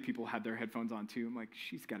and so many people had their headphones on too. I'm like,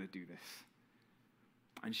 she's got to do this.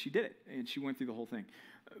 And she did it, and she went through the whole thing.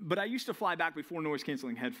 But I used to fly back before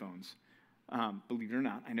noise-canceling headphones. Believe it or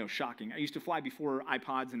not, I know, shocking. I used to fly before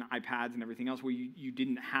iPods and iPads and everything else where you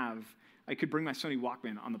didn't have, I could bring my Sony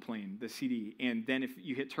Walkman on the plane, the CD, and then if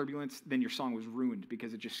you hit turbulence, then your song was ruined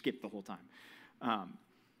because it just skipped the whole time.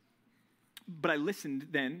 But I listened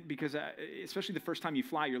then because, especially the first time you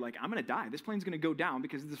fly, you're like, I'm going to die. This plane's going to go down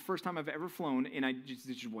because it's the first time I've ever flown, and this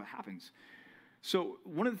is what happens. So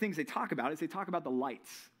one of the things they talk about is they talk about the lights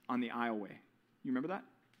on the aisleway. You remember that?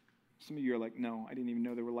 Some of you are like, no, I didn't even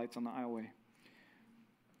know there were lights on the aisleway.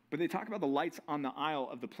 But they talk about the lights on the aisle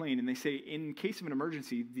of the plane, and they say in case of an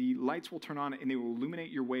emergency, the lights will turn on and they will illuminate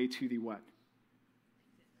your way to the what?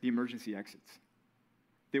 The emergency exits.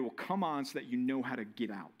 They will come on so that you know how to get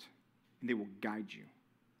out, and they will guide you.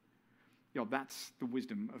 Y'all, that's the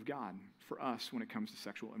wisdom of God for us when it comes to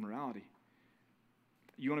sexual immorality.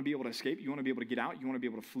 You want to be able to escape? You want to be able to get out? You want to be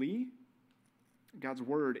able to flee? God's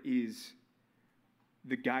word is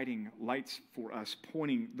the guiding lights for us,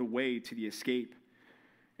 pointing the way to the escape.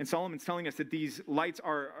 And Solomon's telling us that these lights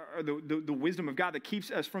are the wisdom of God that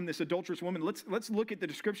keeps us from this adulterous woman. Let's look at the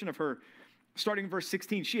description of her, starting in verse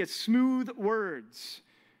 16. She has smooth words.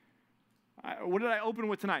 What did I open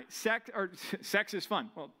with tonight? Sex is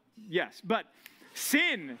fun. Well, yes, but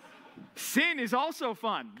sin is also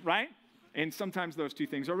fun, right? And sometimes those two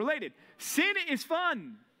things are related. Sin is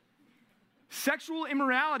fun. Sexual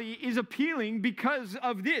immorality is appealing because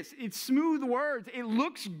of this. It's smooth words. It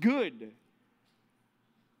looks good.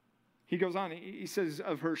 He goes on, he says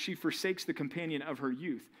of her, she forsakes the companion of her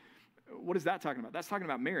youth. What is that talking about? That's talking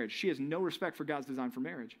about marriage. She has no respect for God's design for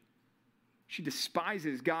marriage. She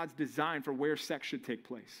despises God's design for where sex should take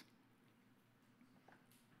place.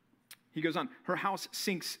 He goes on, her house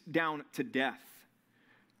sinks down to death.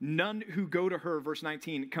 None who go to her, verse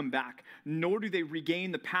 19, come back, nor do they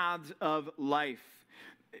regain the paths of life.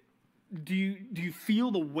 Do you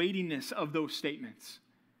feel the weightiness of those statements?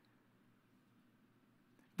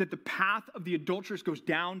 That the path of the adulteress goes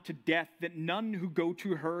down to death, that none who go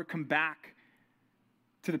to her come back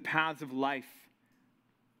to the paths of life.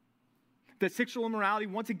 That sexual immorality,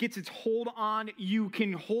 once it gets its hold on you,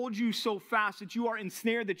 can hold you so fast that you are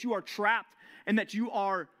ensnared, that you are trapped, and that you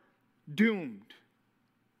are doomed.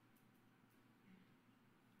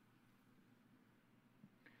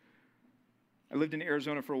 I lived in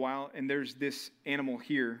Arizona for a while, and there's this animal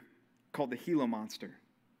here called the Gila monster.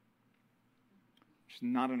 Which is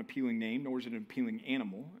not an appealing name, nor is it an appealing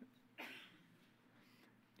animal.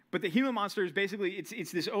 But the Gila monster is basically,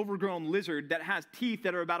 it's this overgrown lizard that has teeth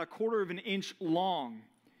that are about 1/4 of an inch long.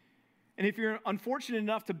 And if you're unfortunate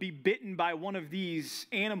enough to be bitten by one of these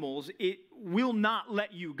animals, it will not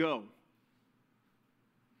let you go.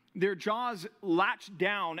 their jaws latch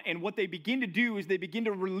down, and what they begin to do is they begin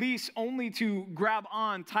to release only to grab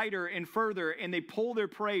on tighter and further, and they pull their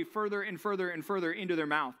prey further and further and further into their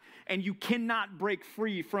mouth. And you cannot break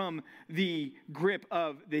free from the grip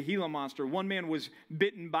of the Gila monster. One man was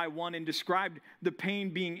bitten by one and described the pain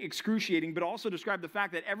being excruciating, but also described the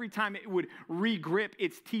fact that every time it would re-grip,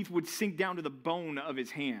 its teeth would sink down to the bone of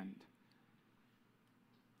his hand.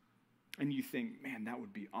 And you think, man, that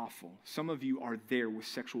would be awful. Some of you are there with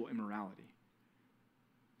sexual immorality.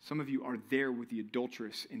 Some of you are there with the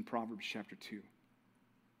adulteress in Proverbs chapter 2.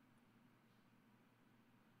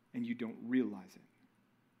 And you don't realize it.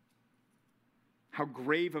 How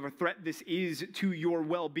grave of a threat this is to your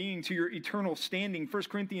well-being, to your eternal standing. 1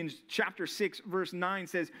 Corinthians chapter 6, verse 9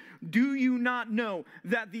 says, "Do you not know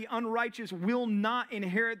that the unrighteous will not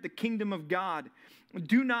inherit the kingdom of God?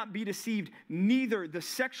 Do not be deceived. Neither the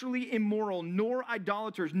sexually immoral, nor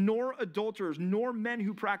idolaters, nor adulterers, nor men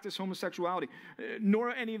who practice homosexuality,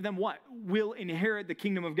 nor any of them what? Will inherit the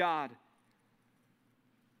kingdom of God."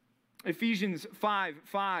 Ephesians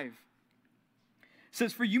 5:5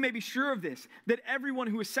 says, "For you may be sure of this, that everyone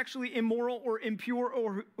who is sexually immoral or impure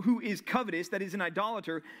or who is covetous, that is an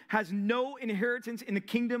idolater, has no inheritance in the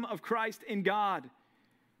kingdom of Christ and God."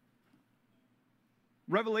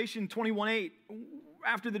 Revelation 21:8,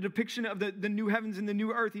 after the depiction of the new heavens and the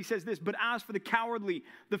new earth, he says this, "But as for the cowardly,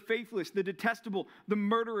 the faithless, the detestable, the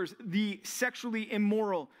murderers, the sexually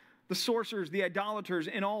immoral, the sorcerers, the idolaters,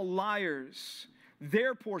 and all liars,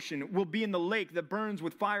 their portion will be in the lake that burns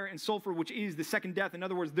with fire and sulfur, which is the second death." In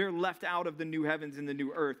other words, they're left out of the new heavens and the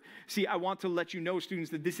new earth. See, I want to let you know,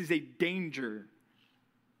 students, that this is a danger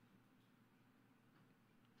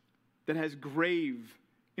that has grave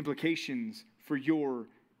implications for your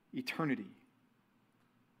eternity.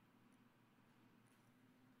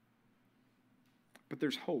 But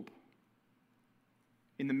there's hope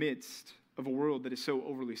in the midst of a world that is so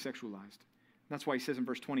overly sexualized. That's why he says in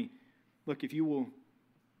verse 20, look, if you will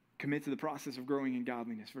commit to the process of growing in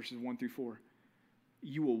godliness, verses 1 through 4,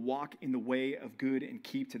 you will walk in the way of good and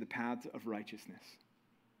keep to the paths of righteousness.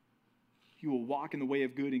 You will walk in the way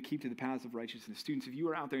of good and keep to the paths of righteousness. Students, if you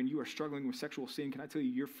are out there and you are struggling with sexual sin, can I tell you,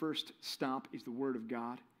 your first stop is the Word of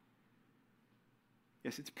God.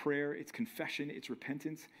 Yes, it's prayer, it's confession, it's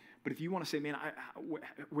repentance. But if you want to say, man,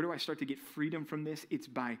 where do I start to get freedom from this? It's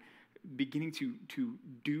by beginning to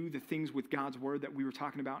do the things with God's Word that we were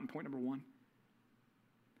talking about in point number 1.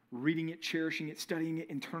 Reading it, cherishing it, studying it,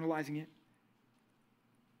 internalizing it.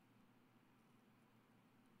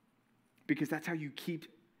 Because that's how you keep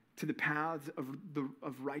to the paths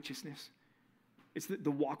of righteousness. It's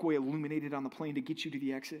the walkway illuminated on the plane to get you to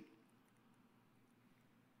the exit.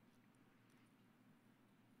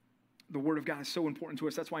 The Word of God is so important to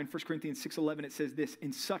us. That's why in 1 Corinthians 6:11 it says this,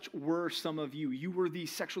 "And such were some of you." You were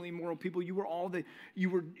these sexually immoral people. You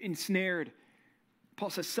were ensnared. Paul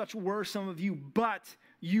says, "Such were some of you, but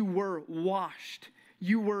you were washed.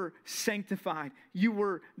 You were sanctified. You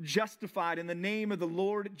were justified in the name of the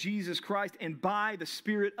Lord Jesus Christ and by the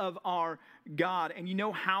Spirit of our God." And you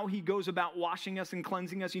know how he goes about washing us and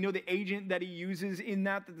cleansing us? You know the agent that he uses in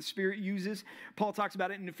that the Spirit uses? Paul talks about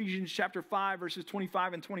it in Ephesians chapter 5, verses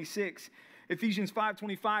 25 and 26. Ephesians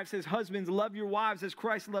 5:25 says, "Husbands, love your wives as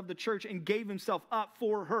Christ loved the church and gave himself up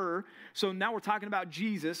for her." So now we're talking about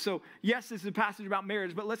Jesus. So yes, this is a passage about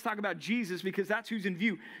marriage, but let's talk about Jesus because that's who's in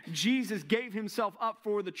view. Jesus gave himself up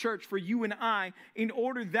for the church, for you and I, in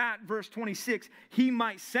order that, verse 26, he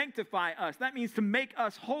might sanctify us. That means to make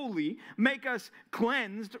us holy, make us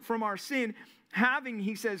cleansed from our sin, having,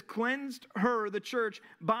 he says, cleansed her, the church,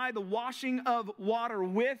 by the washing of water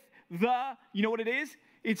with the, you know what it is?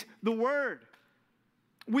 It's the Word.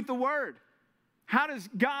 With the Word. How does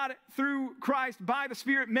God, through Christ, by the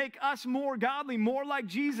Spirit, make us more godly, more like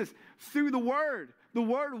Jesus? Through the Word. The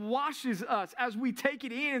Word washes us. As we take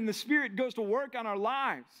it in, the Spirit goes to work on our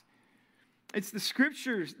lives. It's the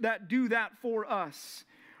Scriptures that do that for us.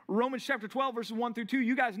 Romans chapter 12, verses 1 through 2.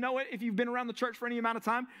 You guys know it if you've been around the church for any amount of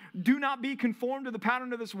time. "Do not be conformed to the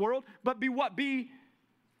pattern of this world, but be what? Be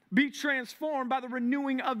transformed by the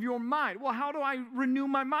renewing of your mind." Well, how do I renew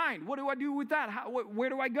my mind? What do I do with that? Where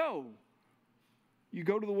do I go? You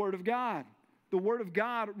go to the Word of God. The Word of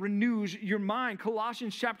God renews your mind.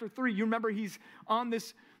 Colossians chapter 3, you remember he's on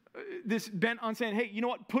this bent on saying, hey, you know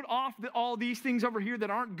what? Put off all these things over here that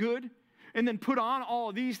aren't good, and then put on all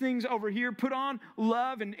of these things over here. Put on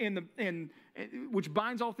love and which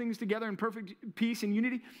binds all things together in perfect peace and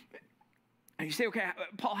unity. And you say, okay,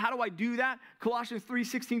 Paul, how do I do that? Colossians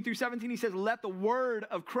 3:16 through 17, he says, "Let the word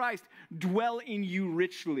of Christ dwell in you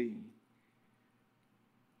richly."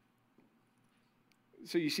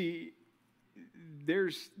 So you see,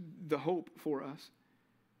 there's the hope for us.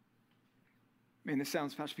 Man, this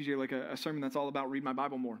sounds, Pastor PJ, like a sermon that's all about read my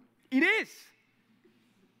Bible more. It is.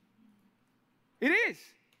 It is.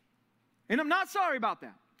 And I'm not sorry about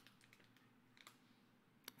that.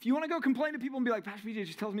 If you want to go complain to people and be like, Pastor PJ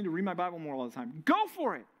just tells me to read my Bible more all the time, go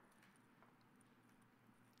for it.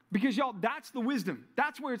 Because y'all, that's the wisdom.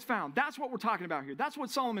 That's where it's found. That's what we're talking about here. That's what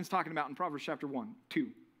Solomon's talking about in Proverbs chapter 1, 2.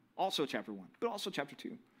 Also chapter 1, but also chapter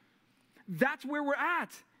 2. That's where we're at.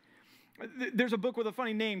 There's a book with a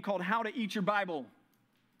funny name called How to Eat Your Bible.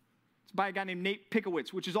 It's by a guy named Nate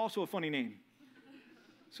Pickowitz, which is also a funny name.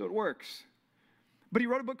 So it works. But he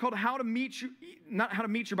wrote a book called How to Eat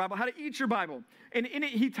Your Bible. And in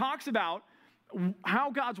it, he talks about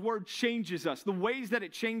how God's word changes us, the ways that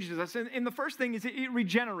it changes us. And the first thing is it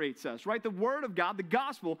regenerates us, right? The word of God, the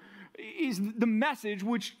gospel, is the message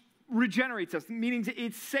which regenerates us, meaning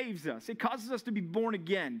it saves us. It causes us to be born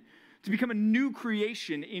again, to become a new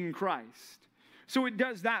creation in Christ. So it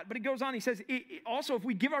does that. But it goes on, he says, also, if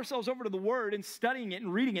we give ourselves over to the word and studying it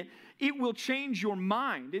and reading it, it will change your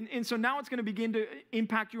mind. And so now it's going to begin to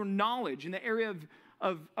impact your knowledge in the area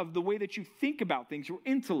of the way that you think about things, your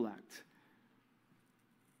intellect.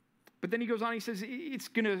 But then he goes on, he says, it's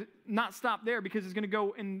going to not stop there, because it's going to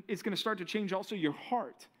go and it's going to start to change also your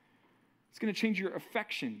heart. It's going to change your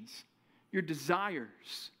affections, your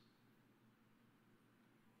desires.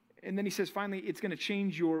 And then he says, finally, it's going to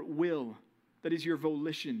change your will. That is your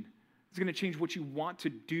volition. It's going to change what you want to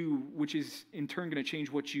do, which is in turn going to change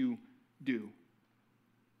what you do.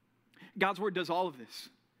 God's word does all of this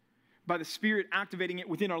by the Spirit activating it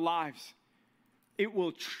within our lives. It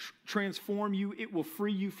will transform you. It will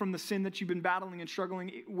free you from the sin that you've been battling and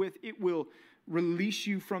struggling with. It will release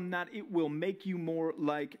you from that. It will make you more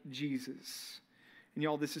like Jesus. And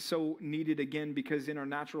y'all, this is so needed again, because in our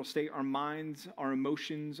natural state, our minds, our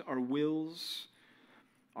emotions, our wills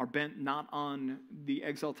are bent not on the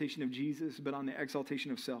exaltation of Jesus, but on the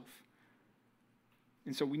exaltation of self.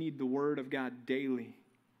 And so we need the word of God daily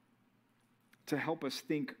to help us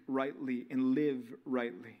think rightly and live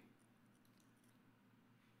rightly.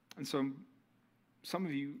 And so some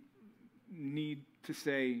of you need to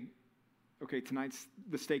say, okay, tonight's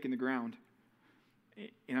the stake in the ground,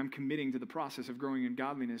 and I'm committing to the process of growing in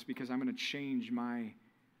godliness, because I'm going to change my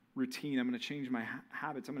routine. I'm going to change my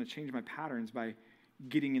habits. I'm going to change my patterns by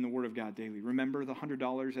getting in the Word of God daily. Remember the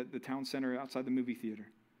 $100 at the town center outside the movie theater.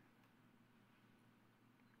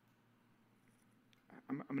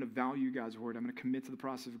 I'm going to value God's Word. I'm going to commit to the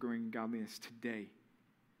process of growing in godliness today.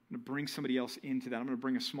 I'm going to bring somebody else into that. I'm going to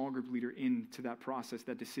bring a small group leader into that process,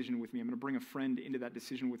 that decision with me. I'm going to bring a friend into that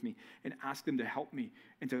decision with me and ask them to help me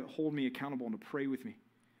and to hold me accountable and to pray with me.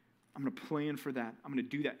 I'm going to plan for that. I'm going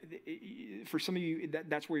to do that. For some of you,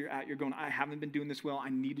 that's where you're at. You're going, I haven't been doing this well. I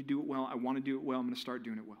need to do it well. I want to do it well. I'm going to start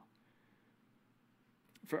doing it well.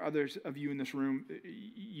 For others of you in this room,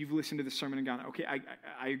 you've listened to the sermon and gone, okay,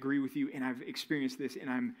 I agree with you, and I've experienced this, and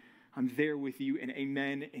I'm there with you, and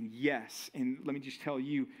amen, and yes. And let me just tell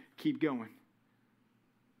you, keep going.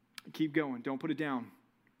 Keep going. Don't put it down.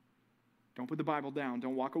 Don't put the Bible down.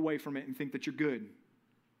 Don't walk away from it and think that you're good.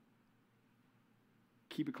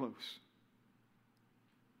 Keep it close.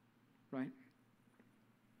 Right?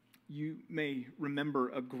 You may remember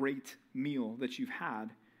a great meal that you've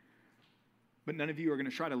had, but none of you are going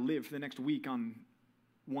to try to live for the next week on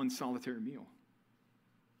one solitary meal.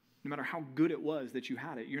 No matter how good it was that you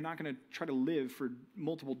had it, you're not going to try to live for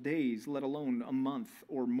multiple days, let alone a month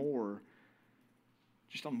or more,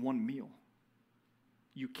 just on one meal.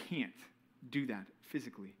 You can't do that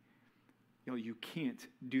physically. You can't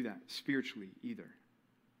do that spiritually either.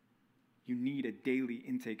 You need a daily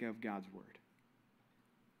intake of God's word.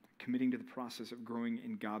 Committing to the process of growing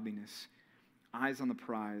in godliness. Eyes on the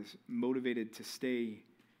prize, motivated to stay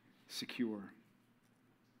secure.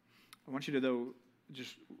 I want you to, though,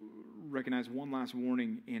 just recognize one last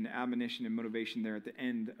warning and admonition and motivation there at the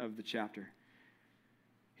end of the chapter.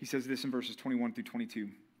 He says this in verses 21 through 22.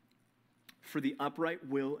 For the upright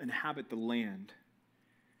will inhabit the land,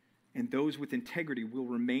 and those with integrity will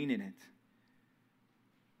remain in it.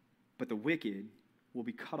 But the wicked will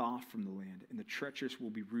be cut off from the land, and the treacherous will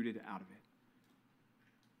be rooted out of it.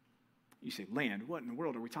 You say, land, what in the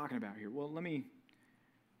world are we talking about here? Well, let me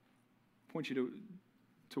point you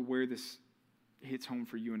to where this hits home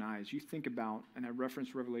for you and I. As you think about, and I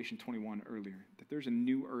referenced Revelation 21 earlier, that there's a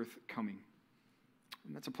new earth coming.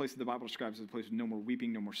 And that's a place that the Bible describes as a place with no more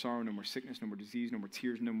weeping, no more sorrow, no more sickness, no more disease, no more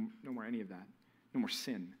tears, no more any of that. No more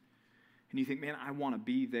sin. And you think, man, I want to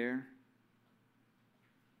be there.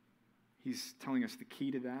 He's telling us the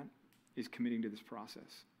key to that is committing to this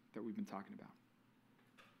process that we've been talking about.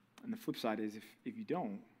 And the flip side is if you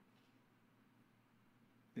don't,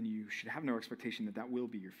 then you should have no expectation that that will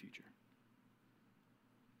be your future.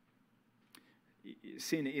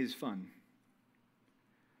 Sin is fun,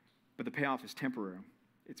 but the payoff is temporary.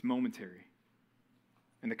 It's momentary,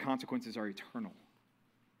 and the consequences are eternal.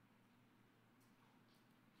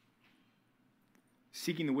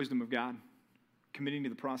 Seeking the wisdom of God, committing to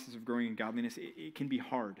the process of growing in godliness, it can be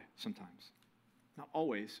hard sometimes. Not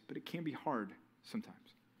always, but it can be hard sometimes.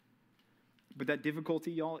 But that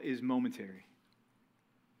difficulty, y'all, is momentary.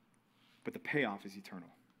 But the payoff is eternal.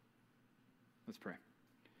 Let's pray.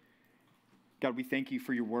 God, we thank you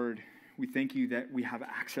for your word. We thank you that we have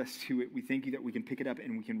access to it. We thank you that we can pick it up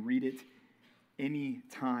and we can read it any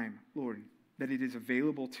time, Lord, that it is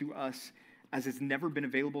available to us as it's never been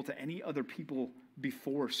available to any other people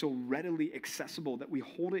before, so readily accessible that we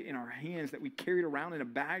hold it in our hands, that we carry it around in a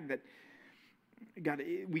bag, that, God,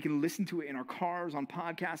 we can listen to it in our cars, on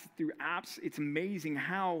podcasts, through apps. It's amazing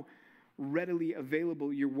how readily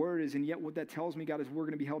available your word is, and yet what that tells me, God, is we're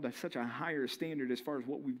going to be held to such a higher standard as far as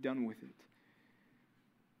what we've done with it.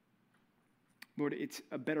 Lord, it's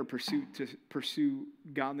a better pursuit to pursue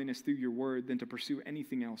godliness through your word than to pursue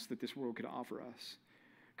anything else that this world could offer us,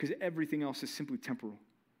 because everything else is simply temporal.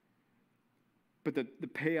 But the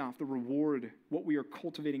payoff, the reward, what we are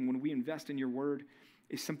cultivating when we invest in your word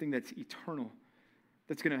is something that's eternal,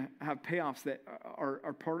 that's going to have payoffs that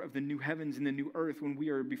are part of the new heavens and the new earth when we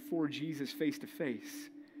are before Jesus face to face.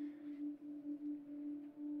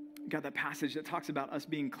 God, that passage that talks about us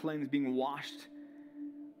being cleansed, being washed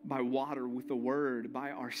by water with the word, by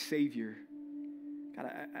our Savior.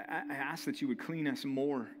 God, I ask that you would clean us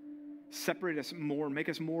more, separate us more, make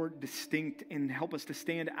us more distinct, and help us to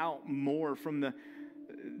stand out more from the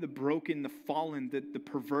broken, the fallen, the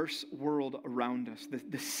perverse world around us,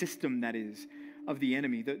 the system that is of the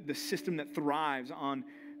enemy, the system that thrives on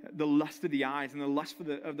the lust of the eyes and the lust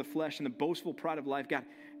of the flesh and the boastful pride of life. God,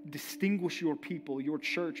 distinguish your people, your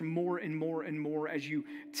church, more and more and more as you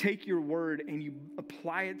take your word and you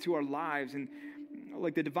apply it to our lives. And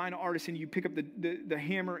like the divine artisan, you pick up the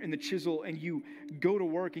hammer and the chisel and you go to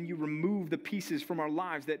work and you remove the pieces from our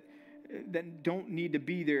lives that don't need to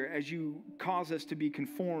be there as you cause us to be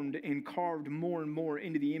conformed and carved more and more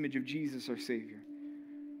into the image of Jesus, our Savior.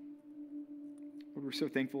 Lord, we're so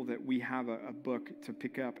thankful that we have a book to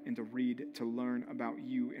pick up and to read, to learn about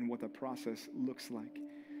you and what the process looks like.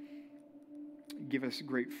 Give us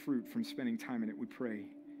great fruit from spending time in it, we pray.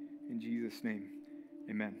 In Jesus' name,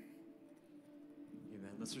 amen.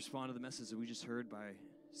 Amen. Let's respond to the message that we just heard by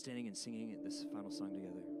standing and singing this final song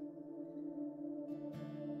together.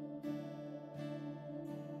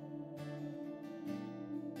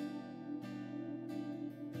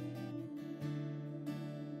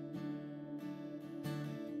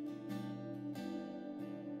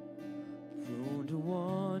 Prone to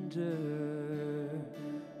wander,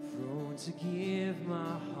 prone to give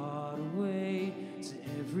my heart away to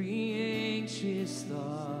every anxious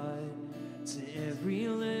thought, to every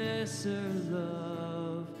lesser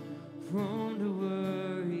love, prone to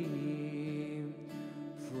worry,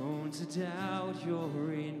 prone to doubt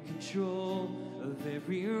you're in control of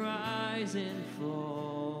every rise and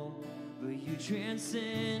fall, but you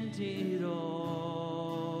transcend it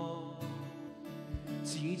all.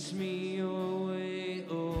 Teach me your way,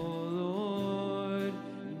 oh Lord,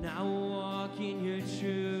 and I will walk in your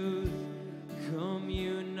truth. Come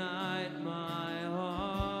unite my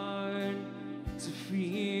heart to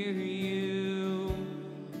fear you.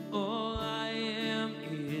 All I am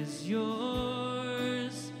is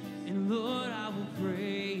yours, and Lord, I will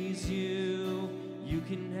praise you. You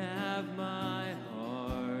can have my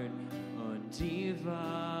heart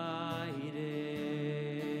undivided.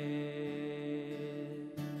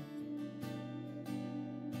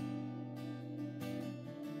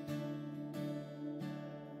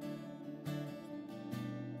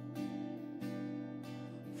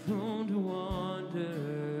 Prone to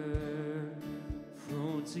wander,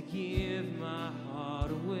 prone to give my heart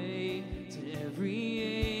away to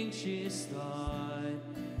every anxious thought,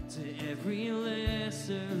 to every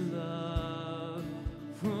lesser love,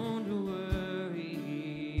 prone to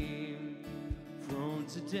worry, prone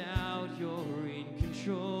to doubt you're in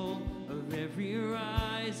control of every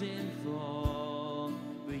rise and fall,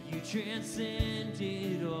 but you transcend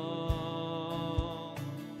it all.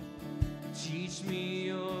 Teach me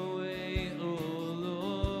your way, oh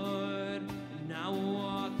Lord, and I will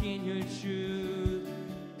walk in your truth.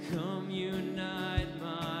 Come unite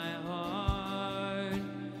my heart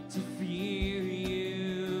to fear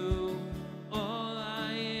you. All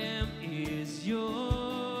I am is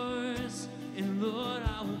yours, and Lord,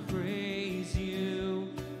 I will praise you.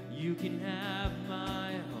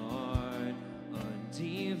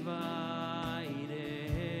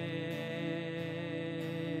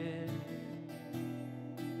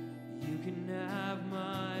 You can have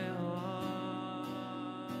my heart.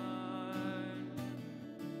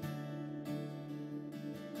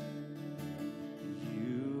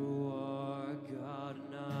 You are God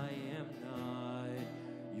and I am not.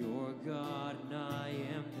 You're God and I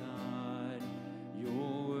am not.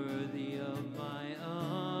 You're worthy of my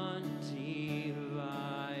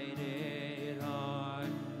undivided heart.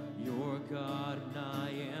 You're God and I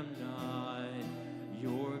am not.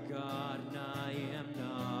 You're God and I am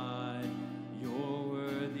not. You're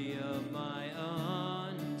worthy of my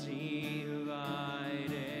undivided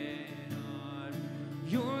heart.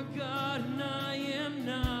 You're God and I am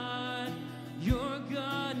not. You're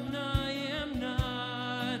God and I am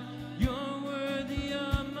not. You're worthy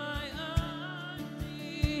of my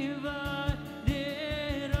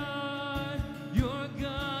undivided heart. You're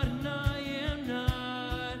God and I am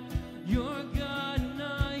not. You're God and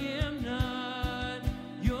I am not.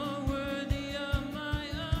 You're worthy of my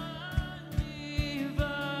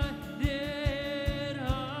undivided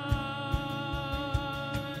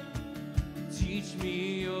heart. Teach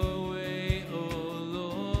me your way, O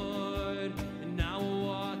Lord, and I will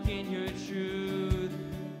walk in your truth.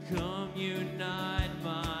 Come unite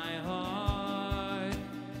my heart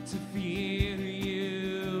to fear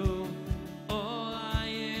you. All I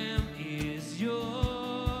am is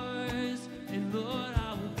yours, and Lord,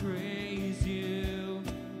 I will praise you.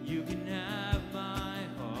 You can have my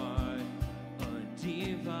heart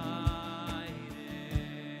undivided.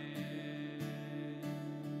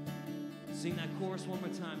 Sing that chorus one more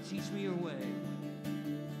time. Teach me your way.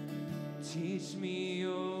 Teach me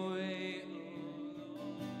your way, O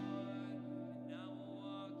Lord, and I will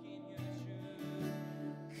walk in your truth.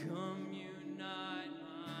 Come unite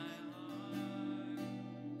my heart to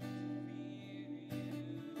fear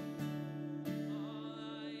you. All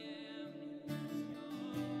I am is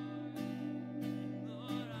yours, and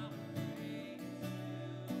Lord, I will praise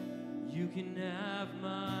you. You can have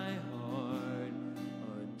my heart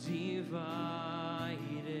undivided.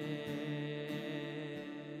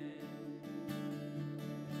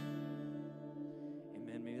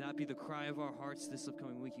 Amen. May that be the cry of our hearts this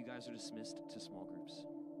upcoming week. You guys are dismissed to small groups.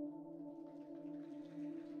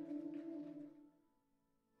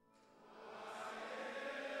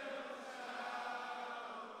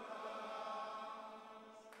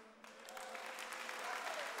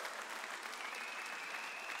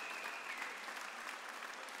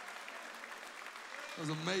 That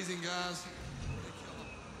was amazing, guys.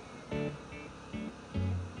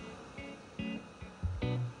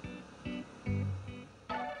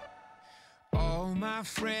 All my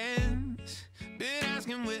friends been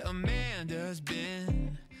asking where Amanda's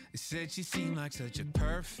been. They said she seemed like such a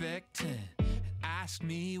perfect 10. Asked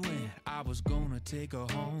me when I was gonna take her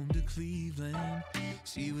home to Cleveland.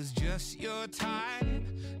 She was just your type,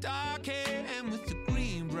 dark hair and with the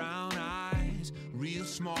green-brown eyes. Real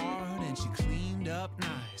smart and she cleaned up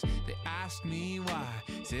nice. They asked me why,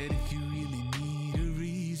 said if you really need a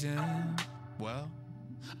reason, well,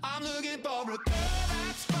 I'm looking for a girl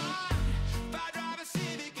that's